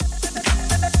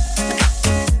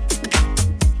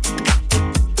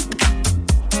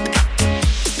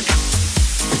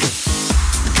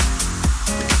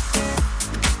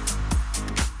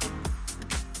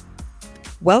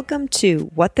Welcome to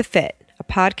What the Fit, a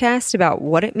podcast about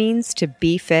what it means to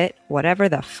be fit, whatever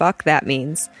the fuck that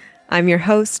means. I'm your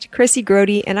host, Chrissy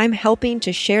Grody, and I'm helping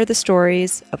to share the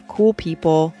stories of cool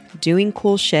people doing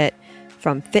cool shit,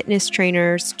 from fitness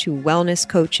trainers to wellness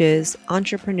coaches,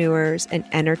 entrepreneurs, and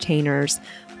entertainers.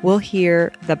 We'll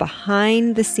hear the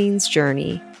behind-the-scenes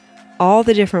journey, all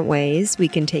the different ways we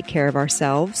can take care of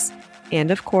ourselves, and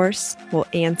of course, we'll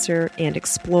answer and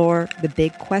explore the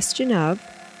big question of,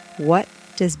 what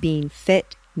does being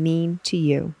fit mean to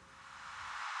you?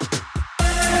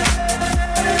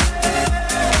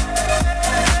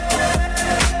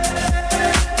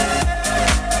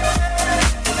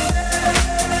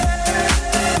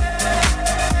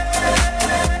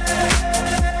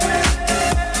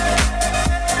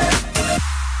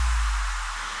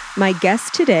 My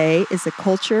guest today is a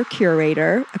culture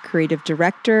curator, a creative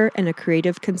director, and a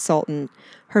creative consultant.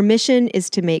 Her mission is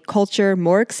to make culture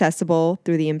more accessible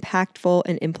through the impactful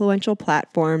and influential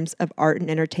platforms of art and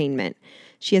entertainment.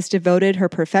 She has devoted her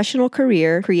professional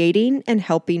career creating and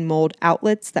helping mold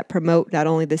outlets that promote not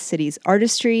only the city's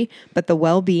artistry, but the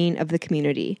well-being of the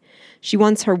community. She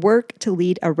wants her work to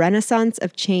lead a renaissance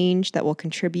of change that will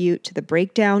contribute to the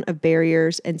breakdown of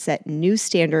barriers and set new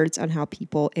standards on how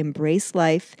people embrace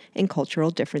life and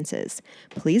cultural differences.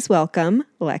 Please welcome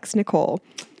Lex Nicole.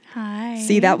 Hi.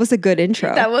 See, that was a good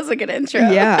intro. That was a good intro.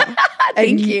 Yeah.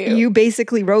 Thank you. You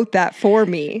basically wrote that for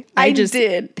me. I just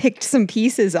did. picked some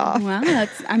pieces off. Wow,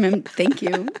 thank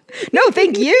you. No,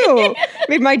 thank you.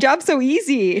 Made my job so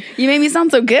easy. You made me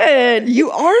sound so good. You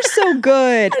are so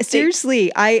good.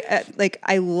 Seriously,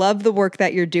 I love the work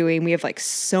that you're doing. We have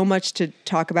so much to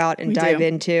talk about and dive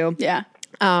into. Yeah.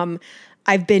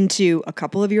 I've been to a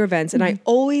couple of your events, and I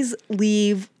always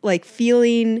leave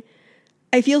feeling.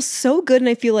 I feel so good and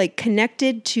I feel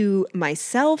connected to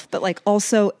myself, but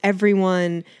also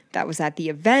everyone that was at the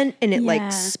event, and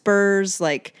it spurs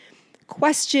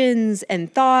questions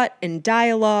and thought and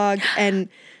dialogue. And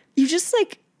you just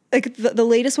the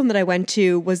latest one that I went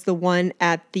to was the one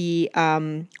at the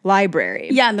library.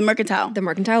 Yeah, the Mercantile. The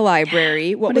Mercantile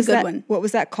Library. What was a good that one. What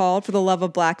was that called? For the Love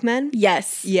of Black Men?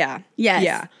 Yes. Yeah. Yes.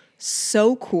 Yeah.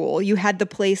 So cool. You had the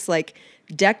place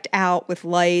decked out with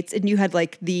lights, and you had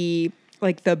the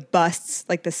busts,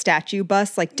 the statue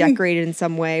busts, decorated in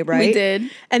some way, right? We did.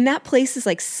 And that place is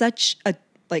such a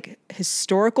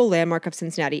historical landmark of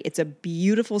Cincinnati. It's a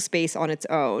beautiful space on its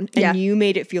own. And you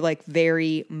made it feel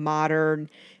very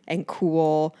modern and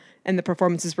cool. And the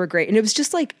performances were great. And it was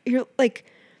just you're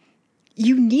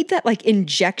you need that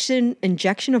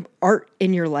injection of art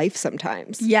in your life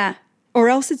sometimes. Yeah. Or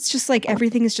else it's just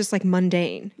everything is just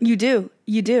mundane. You do.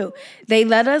 They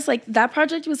let us, that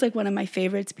project was one of my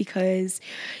favorites because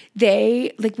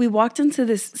they, we walked into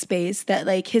this space that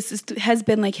has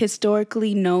been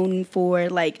historically known for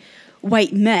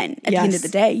white men at the end of the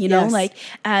day, you know,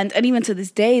 and even to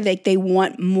this day, they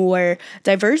want more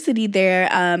diversity there.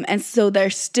 And so they're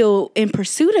still in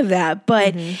pursuit of that.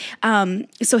 But,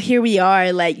 so here we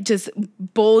are, just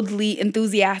boldly,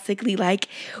 enthusiastically,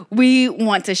 we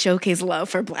want to showcase love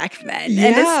for Black men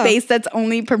in a space that's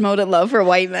only promoted love for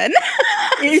white men.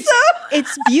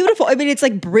 It's beautiful. I mean, it's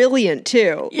brilliant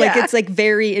too. Yeah. It's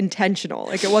very intentional.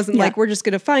 It wasn't we're just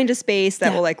going to find a space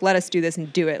that will let us do this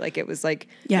and do it. It was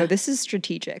no, this is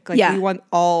strategic. We want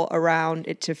all around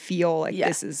it to feel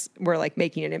this is, we're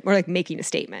making a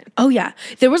statement. Oh yeah.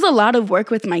 There was a lot of work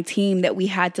with my team that we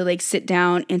had to sit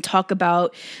down and talk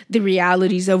about the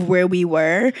realities of where we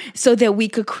were so that we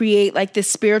could create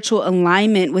this spiritual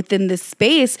alignment within this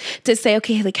space to say,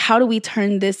 okay, how do we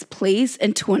turn this place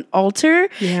into an altar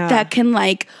that can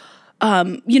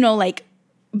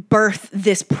birth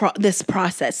this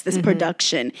process, this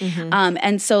production.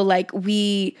 And so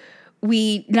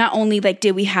we not only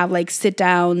did we have sit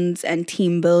downs and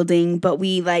team building, but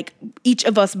we each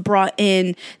of us brought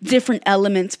in different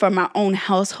elements from our own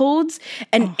households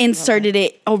and inserted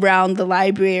it around the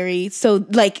library. So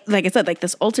like I said,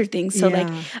 this altar thing. So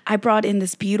I brought in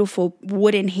this beautiful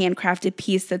wooden handcrafted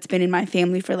piece that's been in my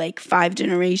family for 5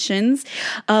 generations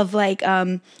of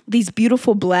these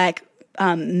beautiful Black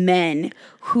men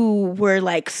who were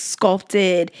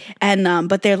sculpted and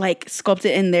but they're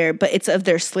sculpted in their, but it's of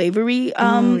their slavery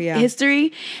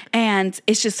history, and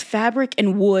it's just fabric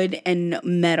and wood and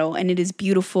metal, and it is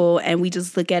beautiful, and we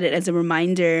just look at it as a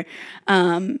reminder.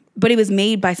 But it was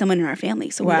made by someone in our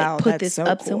family, so we put this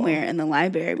up somewhere in the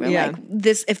library. We're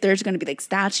this, if there's going to be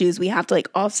statues, we have to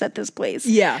offset this place. So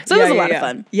it was a lot of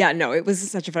fun. Yeah, no, it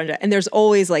was such a fun day, and there's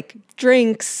always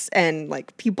drinks and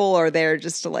people are there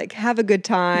just to have a good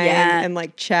time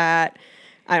and chat.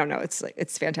 I don't know.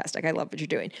 It's fantastic. I love what you're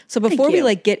doing. So before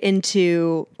we get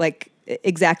into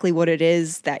exactly what it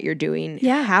is that you're doing.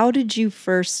 Yeah. How did you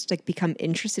first like become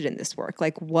interested in this work?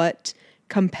 Like what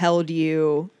compelled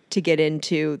you to get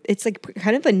into, it's like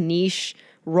kind of a niche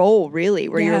role really,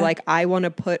 where you're like, I want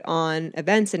to put on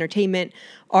events, entertainment,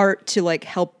 art to like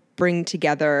help bring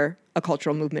together a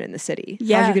cultural movement in the city.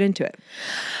 How'd you get into it?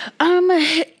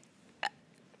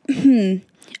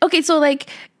 Okay, so like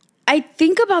I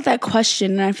think about that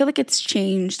question and I feel like it's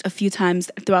changed a few times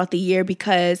throughout the year,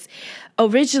 because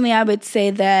originally I would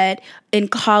say that in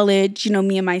college, you know,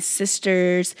 me and my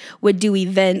sisters would do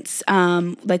events.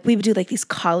 Like we would do like these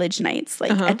college nights,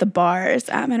 like at the bars.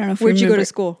 I don't know if Where'd you go to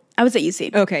school? I was at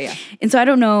UC. Okay, yeah. And so I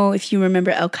don't know if you remember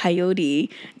El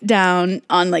Coyote down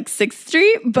on like 6th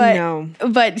Street, but No.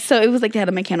 But so it was like they had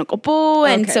a mechanical bull,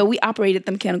 and Okay. so we operated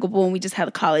the mechanical bull, and we just had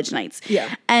the college nights.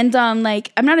 Yeah. And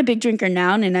like I'm not a big drinker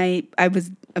now, and I was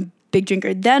a big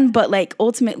drinker then, but like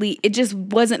ultimately it just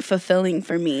wasn't fulfilling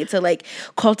for me to like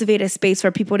cultivate a space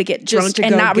for people to get drunk to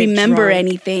and go not get remember drunk.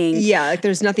 anything. Yeah, like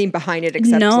there's nothing behind it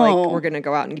except No. like we're gonna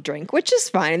go out and drink, which is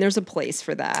fine. There's a place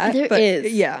for that. There but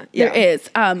is. Yeah, There is.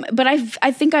 But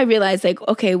I think I realized like,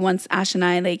 okay, once Ash and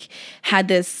I like had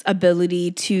this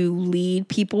ability to lead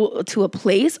people to a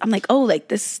place, I'm like, oh, like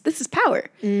this is power.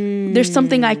 There's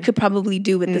something I could probably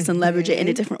do with this and leverage it in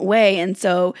a different way. And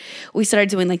so we started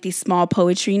doing like these small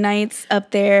poetry nights up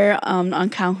there on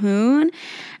Calhoun.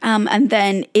 And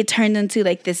then it turned into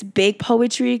like this big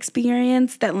poetry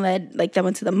experience that went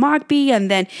to the Mockbee, and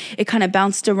then it kind of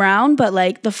bounced around. But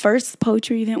like the first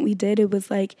poetry event we did, it was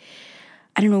like,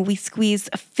 I don't know, we squeezed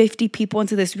 50 people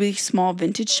into this really small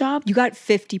vintage shop. You got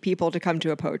 50 people to come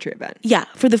to a poetry event. Yeah,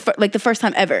 for the first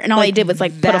time ever. And all I did was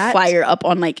like put a that- flyer up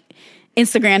on like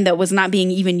Instagram that was not being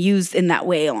even used in that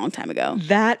way a long time ago.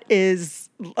 That is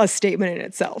a statement in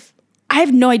itself. I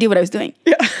have no idea what I was doing.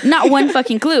 Not one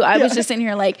fucking clue. I was just sitting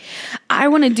here like, I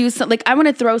want to do something, like I want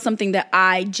to throw something that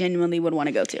I genuinely would want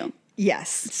to go to. Yes.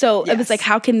 So it was like,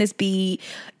 how can this be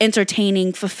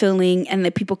entertaining, fulfilling, and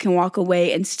that people can walk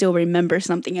away and still remember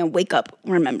something and wake up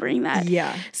remembering that?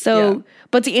 Yeah. So, Yeah.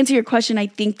 But to answer your question, I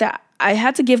think that I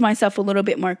had to give myself a little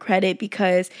bit more credit,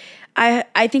 because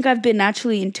I think I've been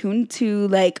naturally in tune to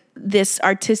like this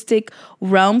artistic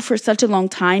realm for such a long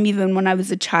time. Even when I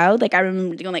was a child, like I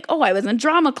remember doing like, oh, I was in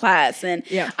drama class, and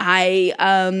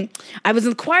I was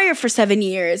in choir for 7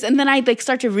 years, and then I like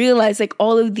start to realize like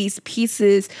all of these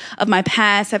pieces of my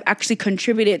past have actually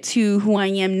contributed to who I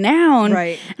am now.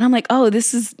 Right. And I'm like, oh,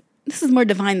 this is more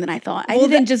divine than I thought. I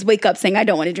didn't just wake up saying I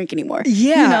don't want to drink anymore.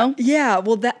 Yeah. You know? Yeah.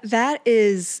 Well, that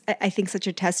is, I think, such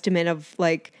a testament of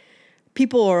like,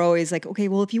 people are always like, okay,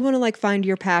 well, if you want to like find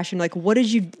your passion, like what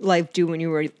did you like do when you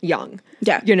were young?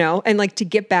 Yeah. You know, and like to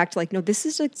get back to like, no, this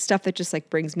is like stuff that just like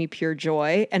brings me pure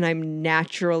joy and I'm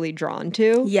naturally drawn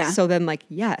to. Yeah. So then like,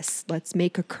 yes, let's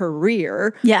make a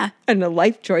career. Yeah. And a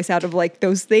life choice out of like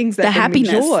those things that The bring me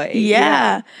happiness. joy.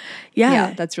 Yeah.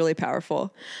 Yeah, that's really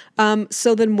powerful.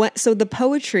 So then so the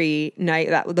poetry night,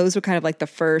 those were kind of like the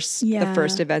first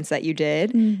events that you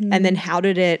did. Mm-hmm. And then how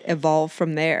did it evolve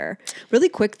from there? Really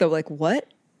quick though, like what?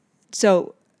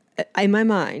 So in my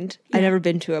mind, I've never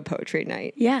been to a poetry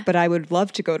night. Yeah. But I would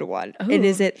love to go to one. Ooh. And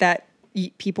is it that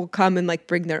people come and like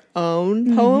bring their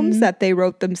own poems that they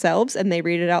wrote themselves and they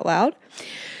read it out loud?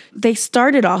 They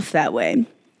started off that way.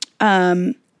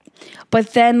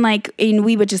 But then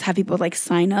we would just have people like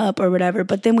sign up or whatever.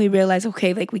 But then we realized,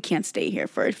 okay, like we can't stay here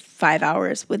for 5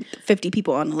 hours with 50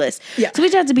 people on the list. Yeah. So we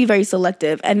just had to be very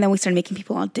selective. And then we started making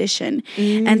people audition.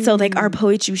 And so like our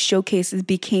poetry showcases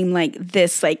became like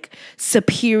this like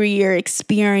superior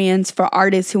experience for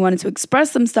artists who wanted to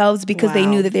express themselves because they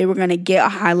Wow. knew that they were going to get a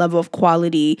high level of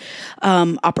quality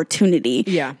opportunity.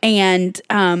 Yeah. And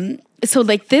so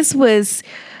like this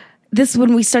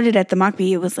when we started at the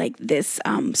Mockbee, it was like this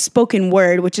spoken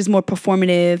word, which is more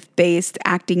performative based,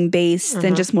 acting based,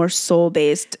 than just more soul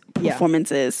based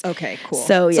performances. Okay, cool.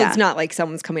 So yeah, So it's not like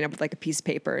someone's coming up with like a piece of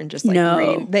paper and just like No.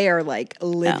 reading. They are like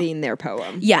living their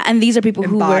poem. yeah, and these are people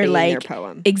who were Embodying like their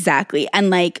poem. exactly, and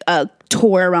like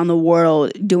tour around the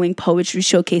world doing poetry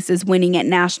showcases, winning at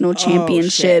national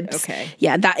championships. Okay.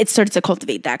 Yeah, that it started to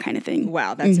cultivate that kind of thing.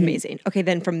 Wow, that's amazing. Okay,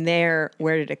 then from there,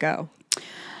 where did it go?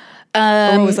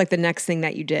 Or what was like the next thing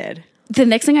that you did? The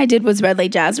next thing I did was Red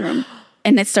Light Jazz Room,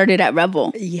 and it started at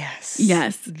Revel. Yes.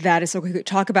 Yes. That is so cool.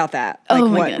 Talk about that. Like Oh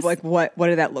my what goodness. like what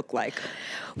did that look like?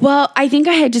 Well, I think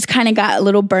I had just kind of got a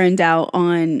little burned out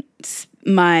on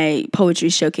my poetry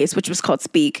showcase, which was called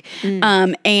Speak.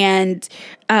 And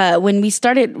when we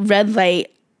started Red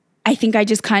Light, I think I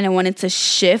just kind of wanted to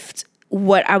shift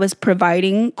what I was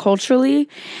providing culturally.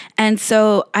 And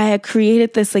so I had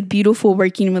created this like beautiful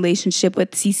working relationship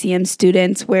with CCM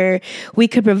students where we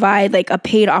could provide like a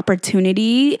paid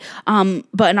opportunity,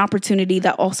 but an opportunity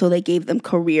that also like gave them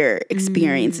career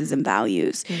experiences and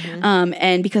values.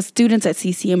 And because students at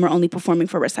CCM were only performing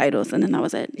for recitals, and then that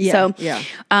was it.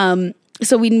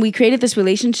 So when we created this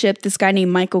relationship, this guy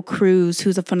named Michael Cruz,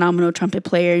 who's a phenomenal trumpet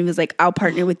player, he was like, I'll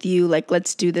partner with you. Like,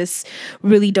 let's do this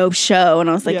really dope show. And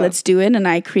I was like, let's do it. And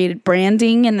I created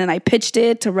branding, and then I pitched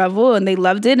it to Revel, and they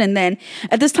loved it. And then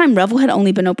at this time, Revel had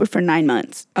only been open for 9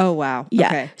 months. Oh, wow. Yeah.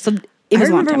 Okay. So it was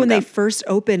I remember when ago. they first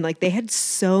opened, like they had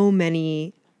so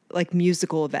many like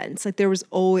musical events. Like there was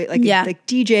always like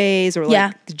DJs or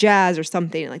like the jazz or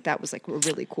something. Like that was like a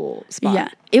really cool spot. Yeah.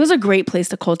 It was a great place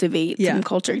to cultivate some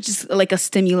culture, just like a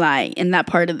stimuli in that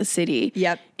part of the city.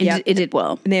 It did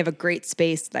well. And they have a great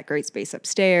space,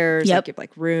 upstairs. Like you have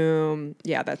like room.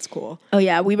 Yeah, that's cool. Oh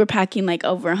yeah. We were packing like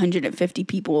over 150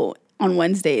 people on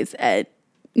Wednesdays at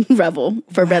Revel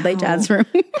for Red Light Jazz Room.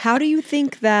 How do you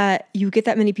think that you get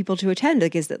that many people to attend?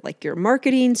 Like, is it like your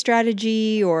marketing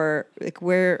strategy, or like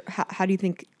how do you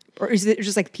think, or is it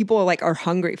just like people are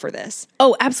hungry for this?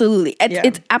 Oh, absolutely.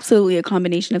 It's absolutely a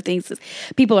combination of things.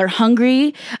 People are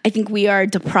hungry. I think we are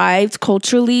deprived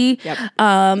culturally.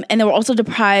 And then we're also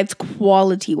deprived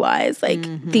quality wise. Like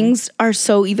things are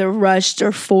so either rushed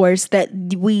or forced that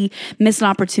we miss an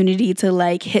opportunity to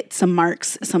like hit some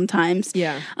marks sometimes.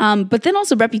 But then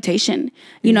also reputation.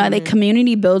 You know, like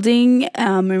community building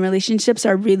and relationships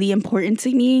are really important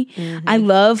to me. I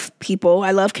love people.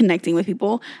 I love connecting with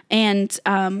people. And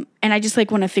I just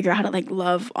like want to figure out how to like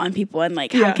love on people, and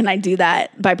like how can I do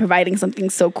that by providing something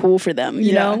so cool for them,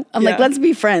 you know? I'm like, let's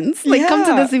be friends. Like come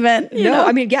to this event. You know?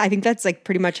 I mean, I think that's like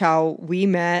pretty much how we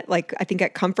met. Like I think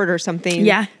at Comfort or something.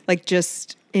 Like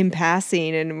just in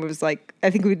passing, and it was like I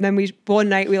think one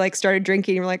night we like started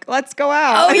drinking and we're like, let's go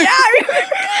out. Oh yeah, I remember.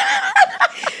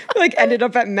 Like ended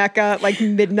up at Mecca like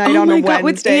midnight on a Wednesday. God,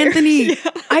 with Anthony.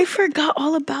 I forgot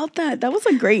all about that. That was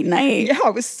a great night. Yeah,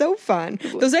 it was so fun.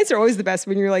 Those nights are always the best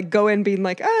when you're like go in being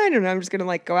like, I don't know, I'm just gonna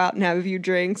like go out and have a few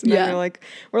drinks, and then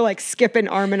we're like skipping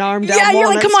arm in arm down. Yeah, you're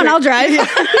like, come on, I'll drive.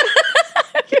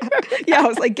 I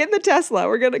was like, get in the Tesla.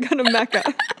 We're gonna go to Mecca.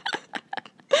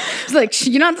 It's like,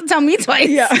 you don't have to tell me twice.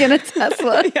 Get a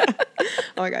Tesla. Oh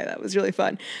my God, that was really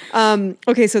fun.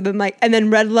 Okay, so then and then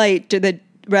Red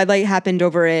Light happened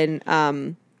over in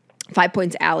 5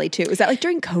 Points Alley too. Was that like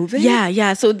during COVID?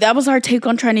 Yeah. So that was our take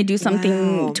on trying to do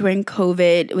something during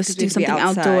COVID. It was to do something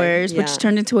outdoors, which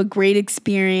turned into a great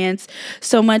experience.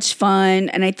 So much fun.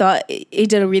 And I thought it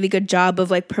did a really good job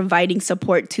of like providing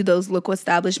support to those local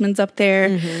establishments up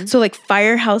there. So like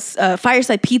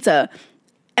Fireside Pizza,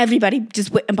 everybody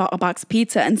just went and bought a box of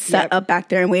pizza and sat up back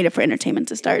there and waited for entertainment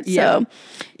to start. So,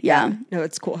 no,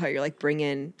 it's cool how you're like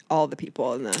bringing all the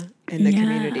people in the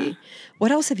community.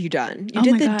 What else have you done? You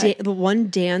did the one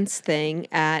dance thing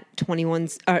at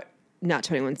 21's, not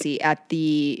 21C, at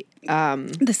the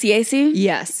CAC?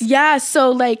 Yes. Yeah.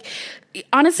 So like,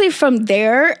 honestly, from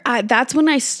there, that's when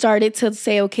I started to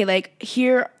say, okay, like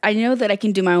here, I know that I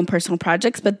can do my own personal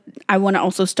projects, but I want to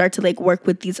also start to like work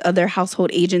with these other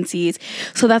household agencies.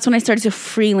 So that's when I started to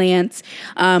freelance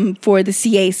for the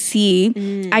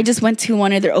CAC. I just went to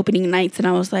one of their opening nights, and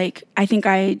I was like, I think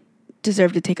I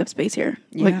deserve to take up space here.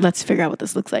 Like, let's figure out what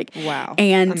this looks like. Wow.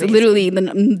 And literally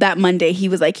that Monday, he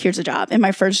was like, here's a job. And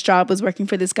my first job was working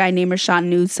for this guy named Rashad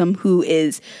Newsome, who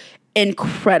is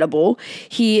incredible.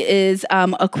 He is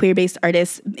a queer-based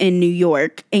artist in New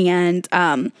York. And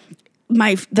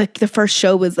the first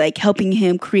show was like helping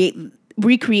him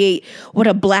recreate what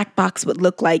a black box would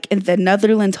look like in the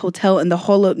Netherlands Hotel in the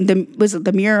hall of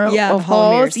the Mural of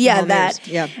Halls?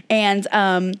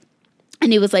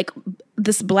 And it was like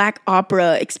this black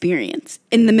opera experience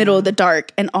in the middle of the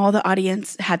dark, and all the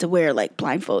audience had to wear like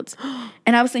blindfolds.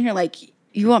 And I was sitting here like,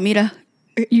 you want me to?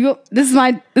 This is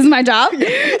my job.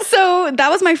 So that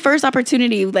was my first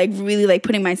opportunity, like really like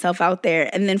putting myself out there.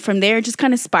 And then from there, it just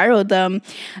kind of spiraled. The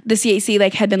CAC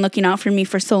like had been looking out for me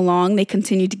for so long. They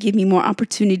continued to give me more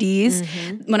opportunities.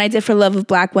 When I did For Love of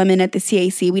Black Women at the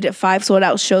CAC, we did 5 sold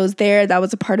out shows there. That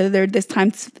was a part of their This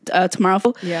Time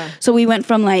Tomorrow. Yeah. So they went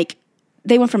from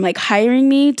like hiring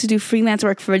me to do freelance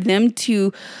work for them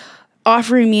to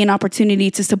offering me an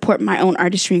opportunity to support my own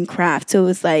artistry and craft. So it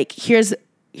was like, here's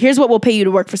what we'll pay you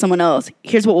to work for someone else.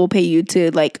 Here's what we'll pay you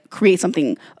to like create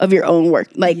something of your own work,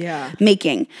 like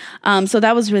making. So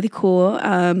that was really cool.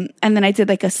 And then I did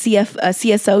like a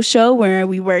CSO show where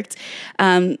we worked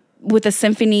with a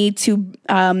symphony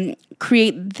to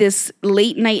create this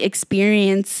late night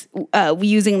experience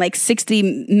using like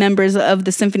 60 members of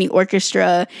the symphony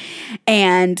orchestra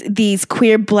and these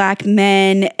queer Black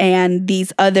men and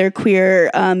these other queer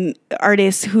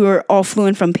artists who are all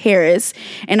fluent from Paris.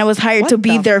 And I was hired to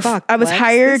be their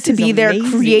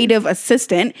creative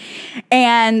assistant.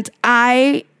 And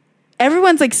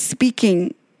everyone's like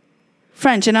speaking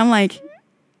French, and I'm like,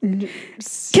 can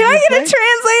I get a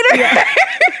translator? Yeah.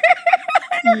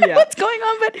 I don't know what's going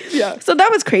on, but so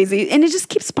that was crazy, and it just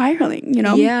keeps spiraling, you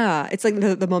know? Yeah, it's like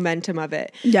the momentum of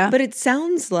it. Yeah. But it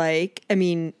sounds like, I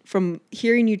mean, from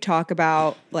hearing you talk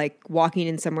about like walking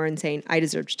in somewhere and saying, I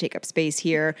deserve to take up space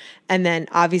here, and then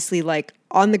obviously like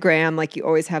on the gram, like you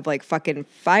always have like fucking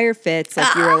fire fits,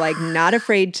 like you were like not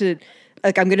afraid to,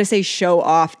 like, I'm going to say show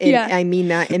off. And I mean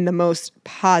that in the most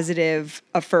positive,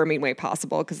 affirming way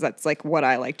possible, because that's like what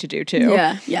I like to do too.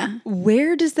 Yeah, yeah.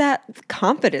 Where does that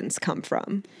confidence come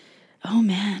from? Oh,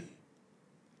 man.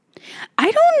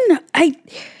 I don't know.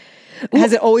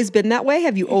 Has it always been that way?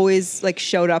 Have you always like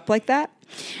showed up like that?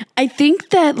 I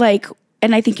think that like,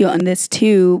 and I think you'll own this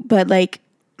too, but like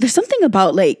there's something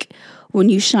about like when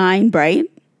you shine bright,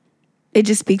 it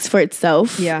just speaks for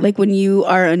itself. Yeah. Like when you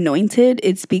are anointed,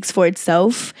 it speaks for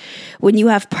itself. When you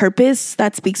have purpose,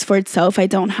 that speaks for itself. I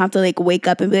don't have to like wake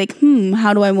up and be like,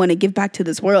 how do I want to give back to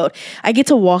this world? I get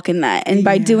to walk in that. And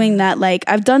by doing that, like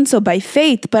I've done so by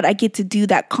faith, but I get to do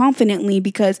that confidently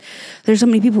because there's so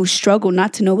many people who struggle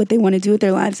not to know what they want to do with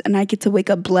their lives. And I get to wake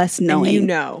up blessed knowing. And you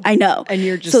know. I know. And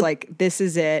you're just like, this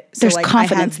is it. So there's like,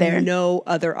 confidence I have there. no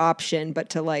other option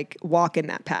but to like walk in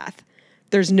that path.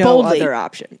 There's no Boldly. other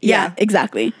option. Yeah,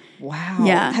 exactly. Wow.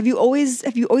 Yeah. Have you always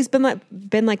been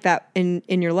like that in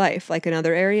your life, like in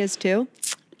other areas too?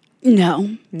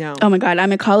 No. Oh my God.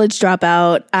 I'm a college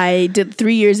dropout. I did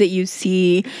 3 years at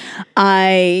UC.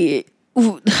 I've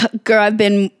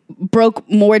been broke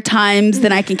more times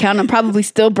than I can count. I'm probably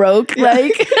still broke.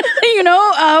 Like, you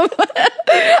know,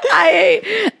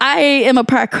 I am a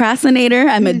procrastinator.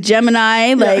 I'm a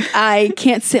Gemini. Like I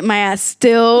can't sit my ass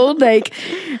still. Like,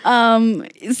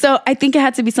 so I think it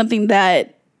had to be something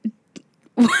that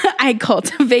I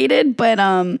cultivated, but,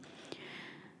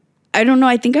 I don't know.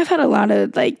 I think I've had a lot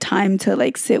of like time to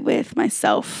like sit with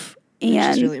myself and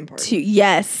which is really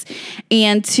important.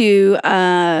 And to,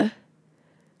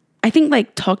 I think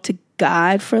like talk to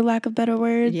God, for lack of better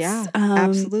words. Yeah,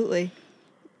 absolutely.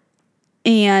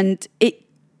 And it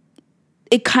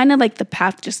kind of like the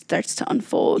path just starts to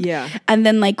unfold. Yeah. And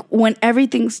then like when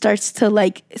everything starts to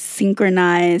like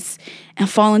synchronize and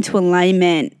fall into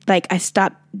alignment, like I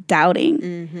stopped doubting.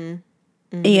 Mm-hmm.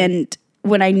 Mm-hmm. And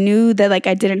when I knew that like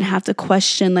I didn't have to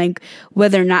question like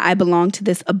whether or not I belong to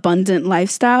this abundant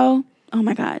lifestyle, oh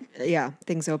my God. Yeah,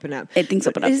 things open up. Things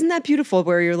open up. Isn't that beautiful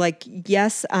where you're like,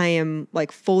 yes, I am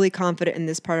like fully confident in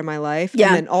this part of my life. Yeah.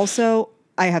 And then also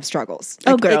I have struggles.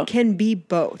 Like, oh, girl. It can be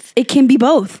both. It can be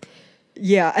both.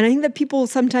 Yeah. And I think that people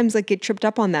sometimes like get tripped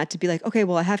up on that to be like, okay,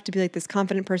 well, I have to be like this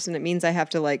confident person. It means I have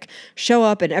to like show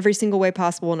up in every single way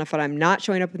possible. And if I'm not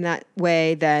showing up in that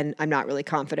way, then I'm not really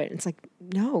confident. It's like,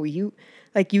 no, you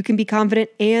can be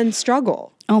confident and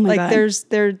struggle. Oh my God.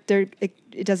 Like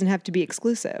it doesn't have to be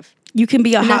exclusive. You can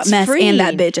be a hot mess freeing. And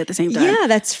that bitch at the same time. Yeah,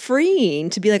 that's freeing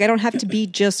to be like, I don't have to be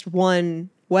just one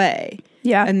way.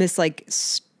 Yeah. And this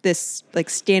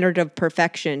standard of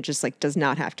perfection just like does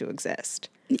not have to exist.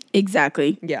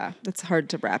 Exactly. Yeah, that's hard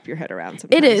to wrap your head around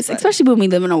sometimes. It is, especially when we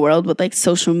live in a world with like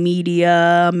social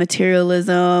media,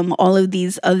 materialism, all of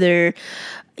these other,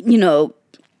 you know,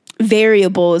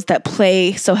 variables that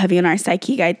play so heavy on our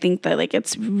psyche. I think that like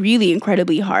it's really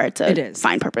incredibly hard to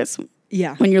find purpose.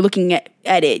 Yeah. When you're looking at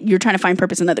it, you're trying to find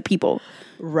purpose in other people.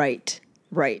 Right.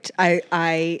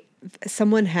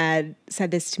 Someone had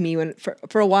said this to me when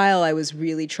for a while I was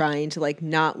really trying to like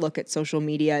not look at social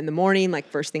media in the morning, like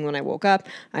first thing when I woke up.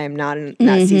 I am not in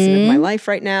that season of my life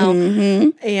right now.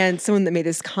 Mm-hmm. And someone that made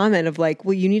this comment of like,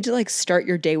 well, you need to like start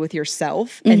your day with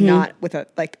yourself and not with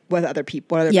what other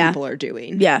people are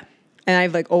doing. Yeah. And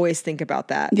I've like always think about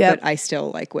that, but I still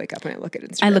like wake up and I look at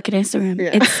Instagram.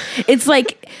 Yeah. It's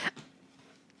like,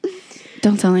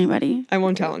 don't tell anybody. I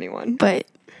won't tell anyone. But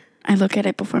I look at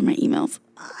it before my emails.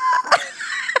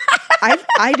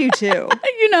 I do too.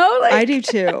 You know, like I do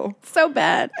too. So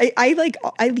bad.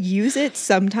 I use it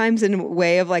sometimes in a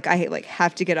way of like I like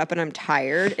have to get up and I'm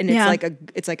tired and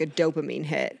it's like a dopamine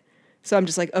hit. So I'm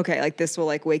just like, okay, like this will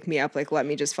like wake me up, like let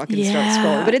me just fucking start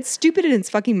scrolling. But it's stupid and it's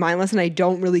fucking mindless and I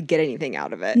don't really get anything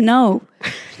out of it. No.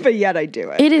 But yet I do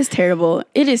it. It is terrible.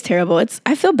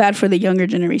 I feel bad for the younger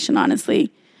generation,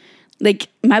 honestly. Like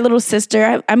my little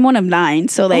sister, I'm one of 9.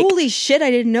 So like, holy shit, I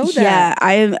didn't know that. Yeah,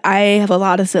 I have a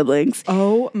lot of siblings.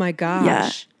 Oh my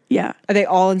gosh. Yeah. Are they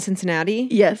all in Cincinnati?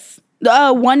 Yes.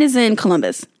 One is in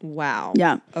Columbus. Wow.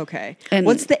 Yeah. Okay. And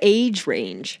what's the age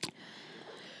range?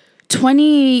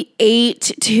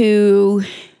 28 to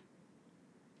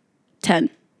 10.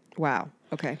 Wow.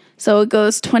 Okay. So it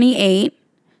goes 28,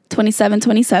 27,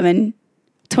 27,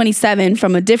 27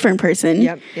 from a different person.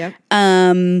 Yep.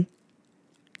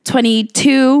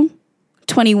 22,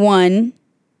 21,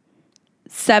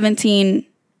 17,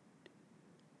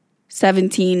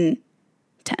 17,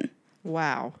 10.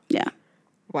 Wow. Yeah.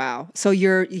 Wow. So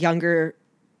your younger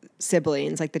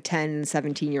siblings, like the 10 and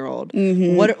 17-year-old,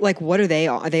 Mm-hmm. what are they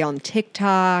on? Are they on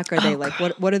TikTok? Are they like,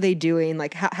 what are they doing?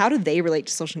 Like, how do they relate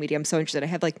to social media? I'm so interested. I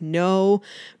have like no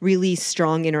really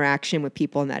strong interaction with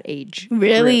people in that age group.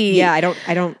 Really? Yeah, I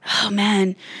don't. Oh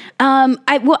man.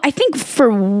 I think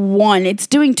for one, it's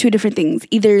doing two different things.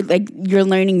 Either like you're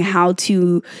learning how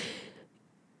to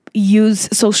use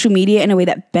social media in a way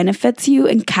that benefits you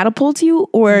and catapults you,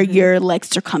 or your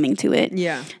legs are coming to it.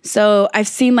 Yeah. So I've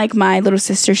seen like my little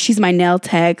sister, she's my nail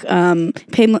tech.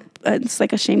 It's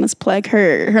like a shameless plug.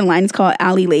 Her line is called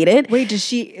Allie Lated. Wait,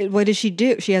 what does she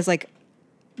do? She has like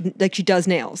she does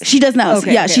nails. She does nails.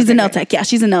 Okay, Yeah, okay, she's okay, a nail okay. tech. Yeah,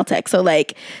 she's a nail tech. So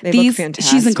like They look fantastic.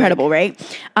 she's incredible, right?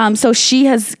 So she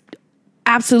has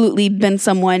absolutely been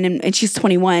someone, and she's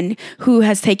 21, who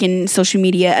has taken social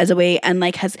media as a way and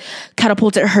like has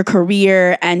catapulted her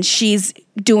career, and she's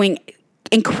doing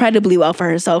incredibly well for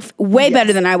herself, way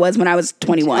better than I was when I was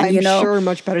 21. I'm you know, sure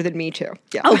much better than me too.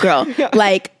 Yeah. oh girl,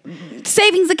 like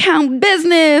savings account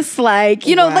business, like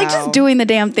you know, like Wow. just doing the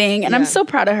damn thing, and I'm Yeah. so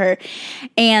proud of her.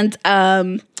 And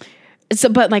so,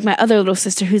 but like my other little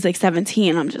sister who's like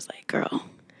 17, I'm just like, girl,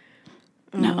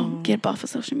 no, get off of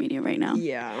social media right now.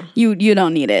 Yeah. You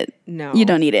don't need it. No. You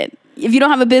don't need it. If you don't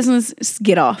have a business, just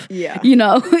get off. Yeah. You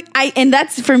know, and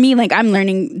that's for me, like I'm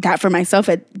learning that for myself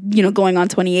at, you know, going on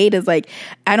 28 is like,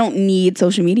 I don't need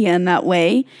social media in that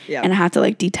way. Yeah. And I have to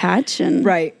like detach and.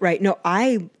 Right. No,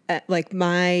 I like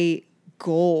my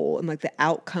goal and like the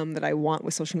outcome that I want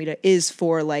with social media is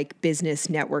for like business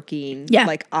networking, Yeah.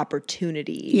 like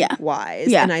opportunity Yeah. wise.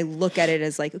 Yeah. And I look at it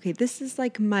as like, okay, this is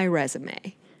like my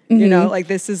resume. Mm-hmm. You know, like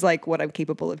this is like what I'm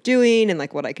capable of doing and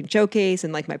like what I can showcase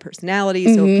and like my personality.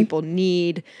 So Mm-hmm. if people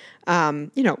need,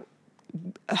 you know,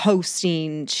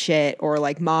 hosting shit or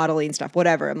like modeling stuff,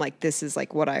 whatever. I'm like, this is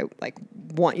like what I like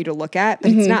want you to look at.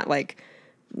 But it's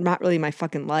not really my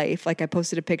fucking life. Like I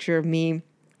posted a picture of me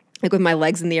like with my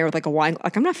legs in the air with like a wine.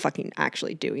 Like I'm not fucking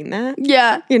actually doing that.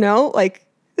 Yeah. You know, like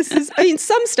this is, I mean,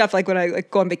 some stuff like when I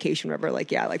like go on vacation, whatever,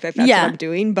 like, yeah, like that's Yeah. what I'm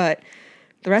doing. But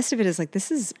the rest of it is like, this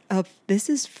is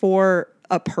for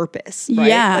a purpose, right?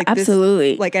 Yeah, like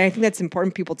absolutely. And I think that's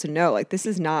important for people to know. Like, this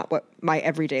is not what my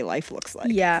everyday life looks like.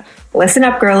 Yeah. Listen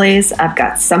up, girlies. I've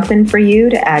got something for you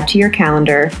to add to your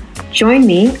calendar. Join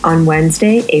me on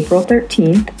Wednesday, April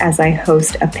 13th, as I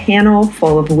host a panel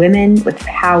full of women with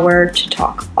power to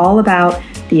talk all about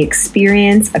the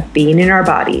experience of being in our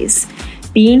bodies.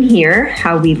 Being here,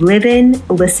 how we live in,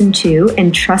 listen to,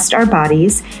 and trust our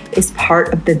bodies is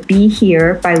part of the Be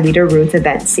Here by Leader Ruth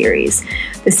event series.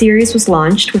 The series was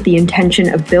launched with the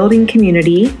intention of building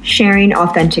community, sharing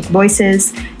authentic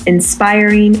voices,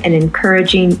 inspiring and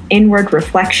encouraging inward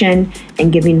reflection,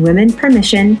 and giving women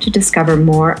permission to discover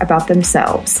more about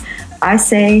themselves. I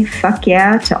say fuck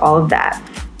yeah to all of that.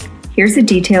 Here's the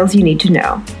details you need to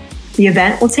know. The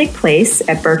event will take place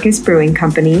at Berkus Brewing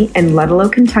Company in Ludlow,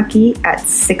 Kentucky at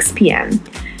 6 p.m.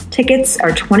 Tickets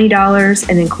are $20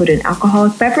 and include an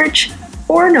alcoholic beverage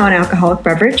or non-alcoholic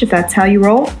beverage if that's how you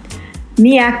roll.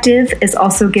 Me Active is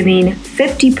also giving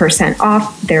 50%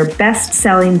 off their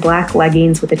best-selling black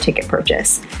leggings with a ticket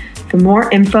purchase. For more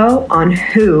info on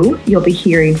who you'll be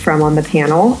hearing from on the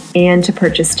panel and to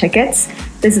purchase tickets,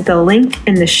 visit the link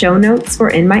in the show notes or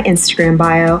in my Instagram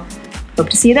bio. Hope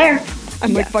to see you there.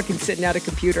 I'm like fucking sitting at a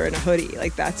computer in a hoodie.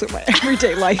 Like that's what my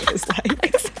everyday life is like.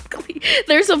 Exactly.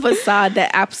 There's a facade that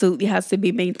absolutely has to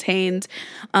be maintained.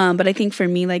 But I think for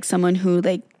me, like someone who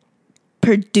like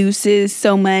produces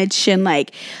so much and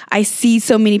like I see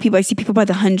so many people, I see people by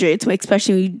the hundreds,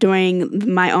 especially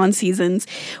during my on seasons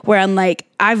where I'm like,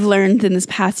 I've learned in this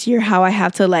past year how I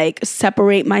have to like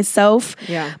separate myself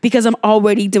because I'm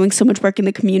already doing so much work in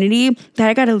the community that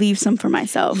I got to leave some for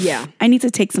myself. Yeah. I need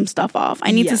to take some stuff off. I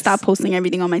need to stop posting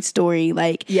everything on my story.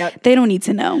 Like they don't need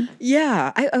to know.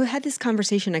 Yeah. I had this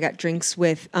conversation. I got drinks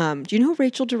with, do you know who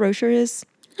Rachel DeRocher is?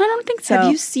 I don't think so.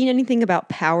 Have you seen anything about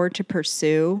Power to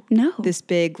Pursue? No. This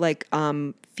big like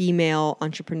female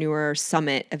entrepreneur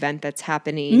summit event that's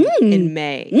happening in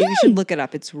May. You should look it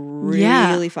up. It's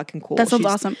really fucking cool. That sounds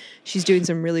awesome. She's doing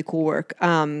some really cool work.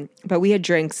 But we had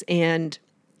drinks and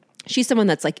she's someone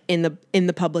that's like in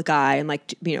the public eye and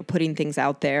like, you know, putting things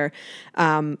out there.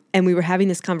 And we were having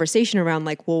this conversation around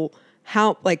like, well,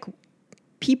 how like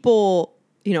people,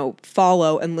 you know,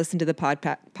 follow and listen to the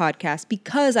podcast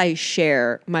because I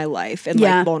share my life and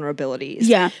like vulnerabilities.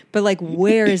 Yeah. But like,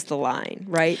 where is the line,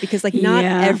 right? Because like not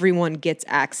everyone gets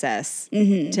access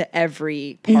to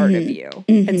every part of you.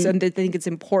 And so I think it's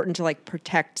important to like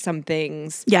protect some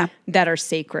things that are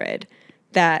sacred,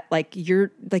 that like you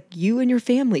and your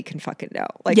family can fucking know.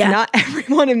 Like not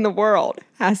everyone in the world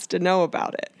has to know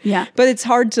about it. Yeah. But it's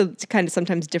hard to kind of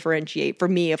sometimes differentiate for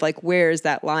me of like, where is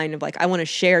that line of like, I want to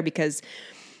share because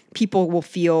people will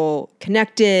feel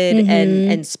connected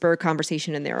and spur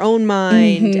conversation in their own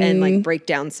mind and like break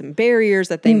down some barriers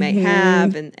that they may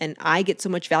have. And I get so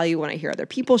much value when I hear other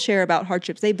people share about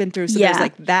hardships they've been through. So there's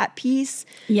like that piece.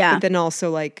 Yeah. But then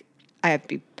also like, I have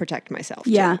to protect myself.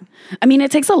 Yeah. Too. I mean,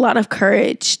 it takes a lot of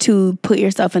courage to put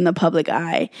yourself in the public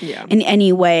eye in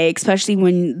any way, especially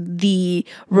when the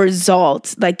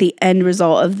result, like the end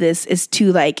result of this is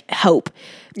to like help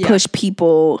push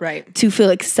people to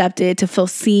feel accepted, to feel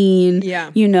seen,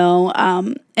 you know?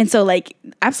 And so like,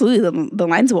 absolutely, the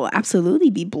lines will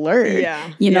absolutely be blurred,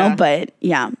 you know, but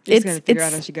it's going to figure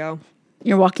out as you go.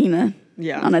 You're walking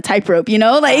on a tightrope, you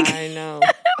know, like I know.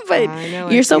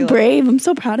 But you're so brave. I'm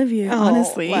so proud of you,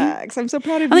 honestly. Lex, I'm so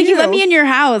proud of you. Like, you let me in your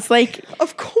house. Like,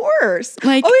 of course.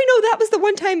 Like, oh, you know, that was the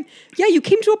one time. Yeah, you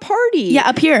came to a party. Yeah,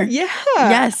 up here. Yeah.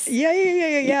 Yes.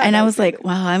 Yeah. And I was like,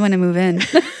 wow, I want to move in.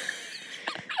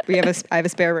 I have a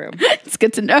spare room. It's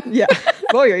good to know. Yeah.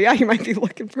 Oh, yeah, you might be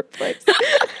looking for a place.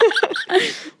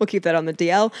 We'll keep that on the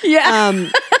DL. Yeah.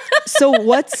 So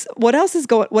what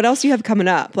else do you have coming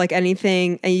up? Like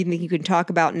anything you think you can talk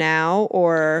about now,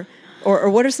 or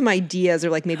what are some ideas or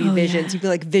like maybe visions? You can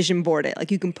like vision board it. Like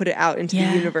you can put it out into the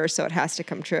universe so it has to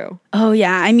come true. Oh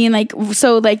yeah. I mean, like,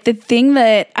 so like the thing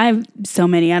that I've so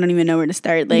many, I don't even know where to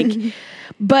start. Like,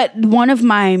 but one of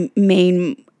my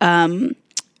main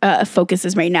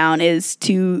focuses right now is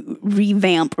to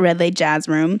revamp Red Light Jazz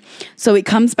Room. So it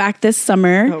comes back this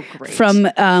summer from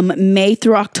May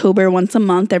through October, once a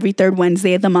month, every third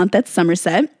Wednesday of the month at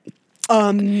Somerset.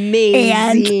 Amazing.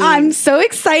 And I'm so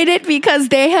excited because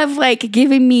they have like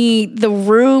given me the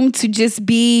room to just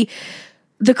be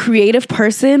the creative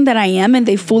person that I am, and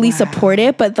they fully support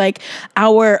it. But like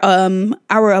our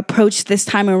approach this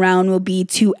time around will be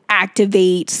to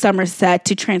activate Somerset,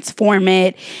 to transform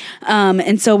it.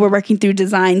 And so we're working through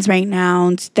designs right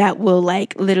now that will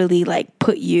like literally like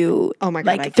put you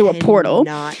like through a portal.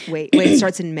 Wait, it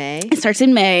starts in May? It starts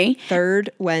in May.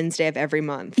 Third Wednesday of every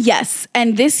month. Yes.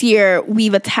 And this year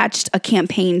we've attached a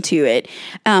campaign to it.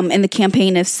 And the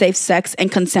campaign is Safe Sex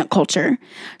and Consent Culture.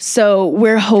 So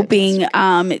we're hoping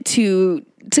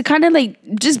to kind of like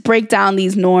just break down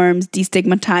these norms,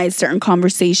 destigmatize certain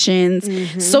conversations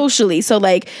socially. So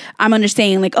like I'm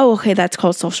understanding like, oh, okay, that's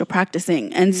called social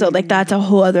practicing. And so like that's a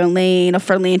whole other lane of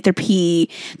philanthropy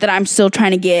that I'm still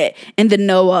trying to get in the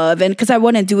know of. And because I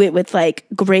want to do it with like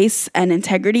grace and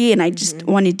integrity, and I just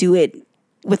want to do it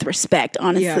with respect,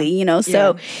 honestly, you know?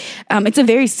 So it's a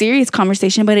very serious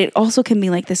conversation, but it also can be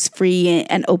like this free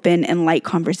and open and light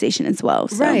conversation as well.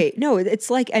 So. Right. No, it's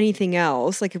like anything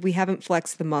else. Like if we haven't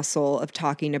flexed the muscle of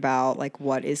talking about like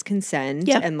what is consent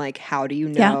and like how do you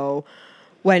know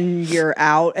when you're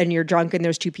out and you're drunk and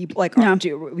there's two people, like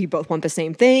do we both want the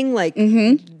same thing? Like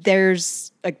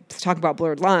there's like talk about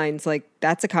blurred lines, like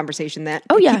that's a conversation that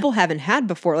people haven't had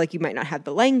before. Like you might not have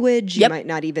the language, you might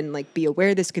not even like be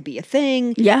aware this could be a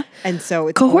thing. Yeah. And so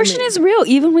it's coercion is real,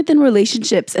 even within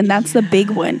relationships, and that's the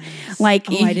big one. Like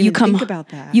you come about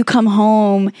that. You come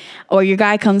home, or your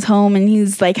guy comes home and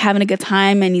he's like having a good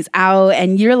time and he's out,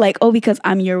 and you're like, oh, because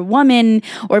I'm your woman,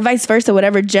 or vice versa,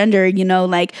 whatever gender, you know,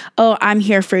 like, oh, I'm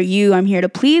here for you, I'm here to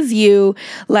please you.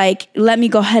 Like, let me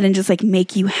go ahead and just like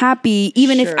make you happy,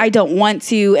 even if I don't want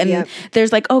to. And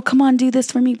there's like, oh, come on, do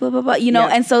this for me, blah, blah, blah, you know?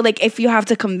 And so like, if you have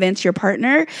to convince your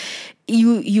partner,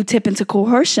 you tip into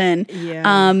coercion.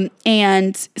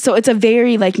 And so it's a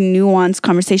very like nuanced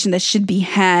conversation that should be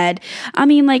had. I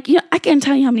mean, like, you know, I can't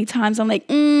tell you how many times I'm like,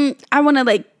 I want to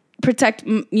like protect,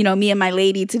 you know, me and my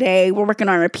lady today. We're working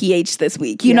on our pH this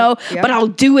week, you know, but I'll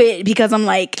do it because I'm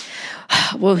like,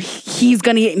 well, he's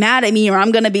going to get mad at me, or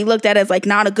I'm going to be looked at as like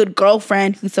not a good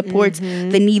girlfriend who supports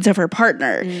the needs of her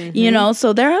partner, you know?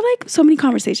 So there are like so many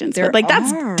conversations, but like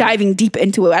that's diving deep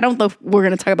into it. I don't know if we're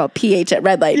going to talk about pH at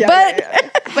Red Light,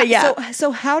 but yeah.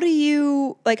 So how do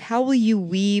you, like, how will you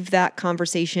weave that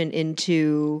conversation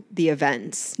into the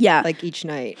events? Yeah. Like each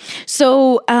night?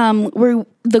 So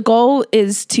the goal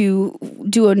is to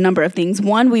do a number of things.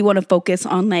 One, we want to focus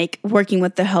on like working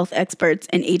with the health experts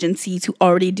and agencies who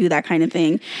already do that kind of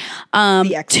thing.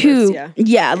 The experts, two,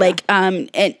 yeah. like, and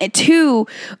two,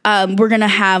 we're going to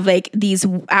have like these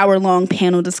hour-long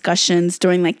panel discussions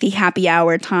during like the happy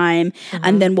hour time.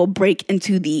 And then we'll break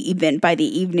into the event by the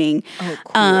evening. Oh,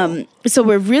 cool. So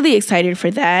we're really excited for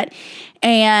that.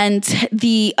 And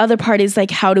the other part is like,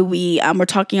 how do we, we're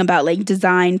talking about like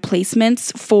design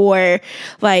placements for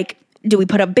like, do we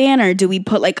put a banner? Do we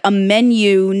put like a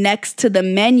menu next to the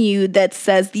menu that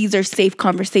says these are safe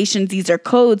conversations, these are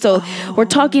codes? So we're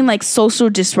talking like social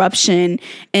disruption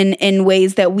in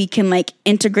ways that we can like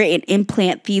integrate and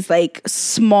implant these like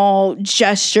small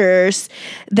gestures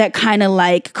that kind of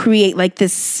like create like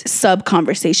this sub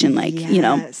conversation, like, you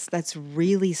know. Yes, that's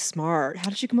really smart. How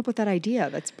did you come up with that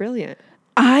idea? That's brilliant.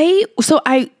 I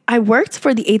worked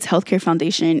for the AIDS Healthcare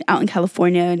Foundation out in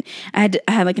California, and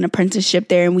I had like an apprenticeship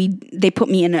there, and they put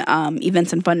me in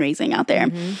events and fundraising out there.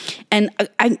 And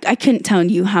I couldn't tell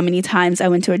you how many times I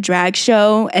went to a drag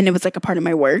show, and it was like a part of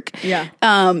my work. Yeah.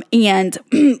 And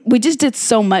we just did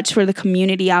so much for the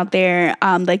community out there.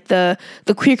 Like the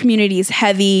queer community is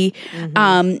heavy.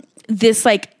 This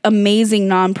like amazing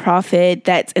nonprofit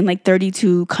that's in like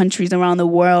 32 countries around the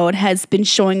world has been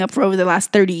showing up for over the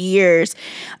last 30 years,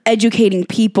 educating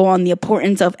people on the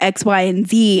importance of X, Y, and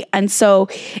Z. And so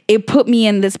it put me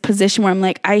in this position where I'm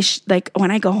like, like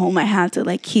when I go home, I have to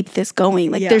like keep this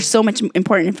going. Like there's so much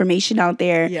important information out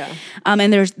there. Yeah.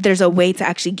 And there's a way to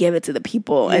actually give it to the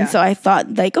people. Yeah. And so I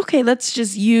thought like, okay, let's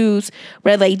just use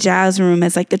Red Light Jazz Room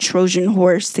as like the Trojan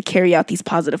horse to carry out these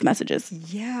positive messages.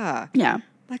 Yeah. Yeah.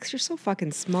 Lex, you're so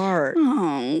fucking smart.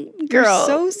 Oh, You're girl.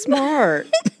 so smart.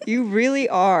 You really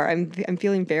are. I'm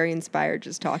feeling very inspired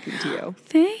just talking to you.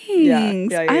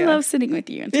 Thanks. Yeah, I yeah. love sitting with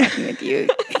you and talking with you.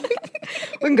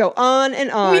 We can go on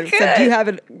and on. We Except could. you have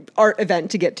an art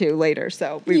event to get to later,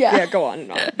 so Yeah. go on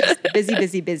and on.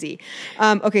 Just busy.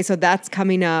 Okay, so that's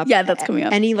coming up. Yeah, that's coming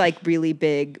up. Any like really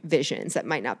big visions that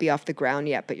might not be off the ground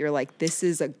yet, but you're like, this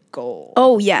is a goal.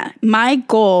 Oh, yeah. My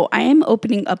goal, I am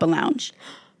opening up a lounge.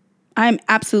 I'm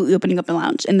absolutely opening up a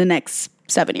lounge in the next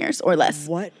 7 years or less.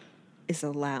 What is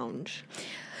a lounge?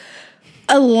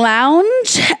 A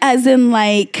lounge as in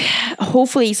like,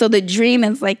 hopefully, so the dream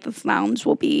is like this lounge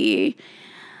will be,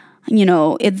 you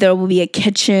know, there will be a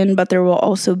kitchen, but there will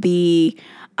also be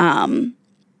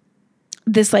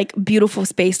this like beautiful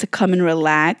space to come and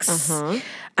relax.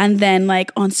 And then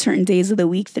like on certain days of the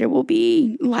week, there will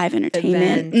be live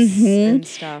entertainment. Events and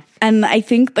stuff. And I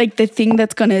think like the thing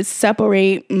that's going to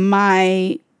separate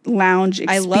my lounge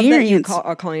experience. I love that you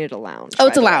are calling it a lounge. Oh,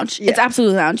 it's a by the way. lounge. Yeah. It's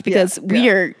absolutely a lounge because we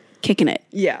are kicking it.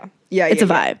 Yeah. It's a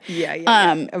vibe.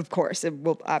 Yeah. Of course, it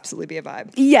will absolutely be a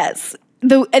vibe. Yes.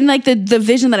 The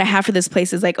vision that I have for this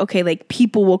place is like, okay, like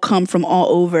people will come from all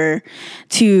over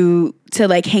to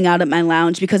like hang out at my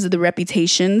lounge because of the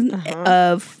reputation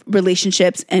of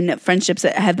relationships and friendships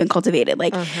that have been cultivated.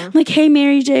 Like, I'm like, hey,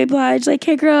 Mary J. Blige, like,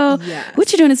 hey, girl,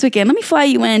 what you doing this weekend? Let me fly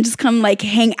you in. Just come like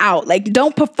hang out. Like,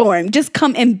 don't perform. Just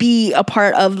come and be a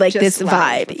part of like Just this lounge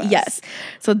vibe. with us. Yes.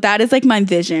 So that is like my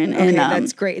vision. Okay, And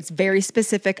that's great. It's very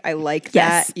specific. I like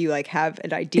Yes. that. You like have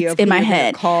an idea it's of in who my you're gonna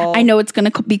head. call. I know it's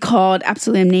going to be called,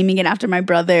 absolutely, I'm naming it after my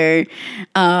brother.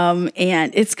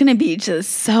 And it's going to be just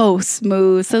so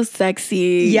smooth, so sexy.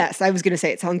 Yes, I was gonna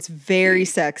say it sounds very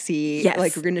sexy. Yes.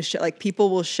 Like we're gonna like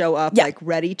people will show up Yeah. like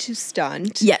ready to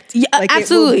stunt. Yes. Yeah, Like,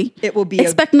 absolutely. It will be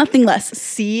Expect nothing less.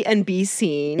 see and be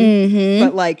seen, Mm-hmm.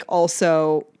 but like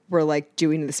also we're like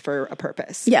doing this for a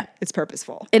purpose. Yeah. It's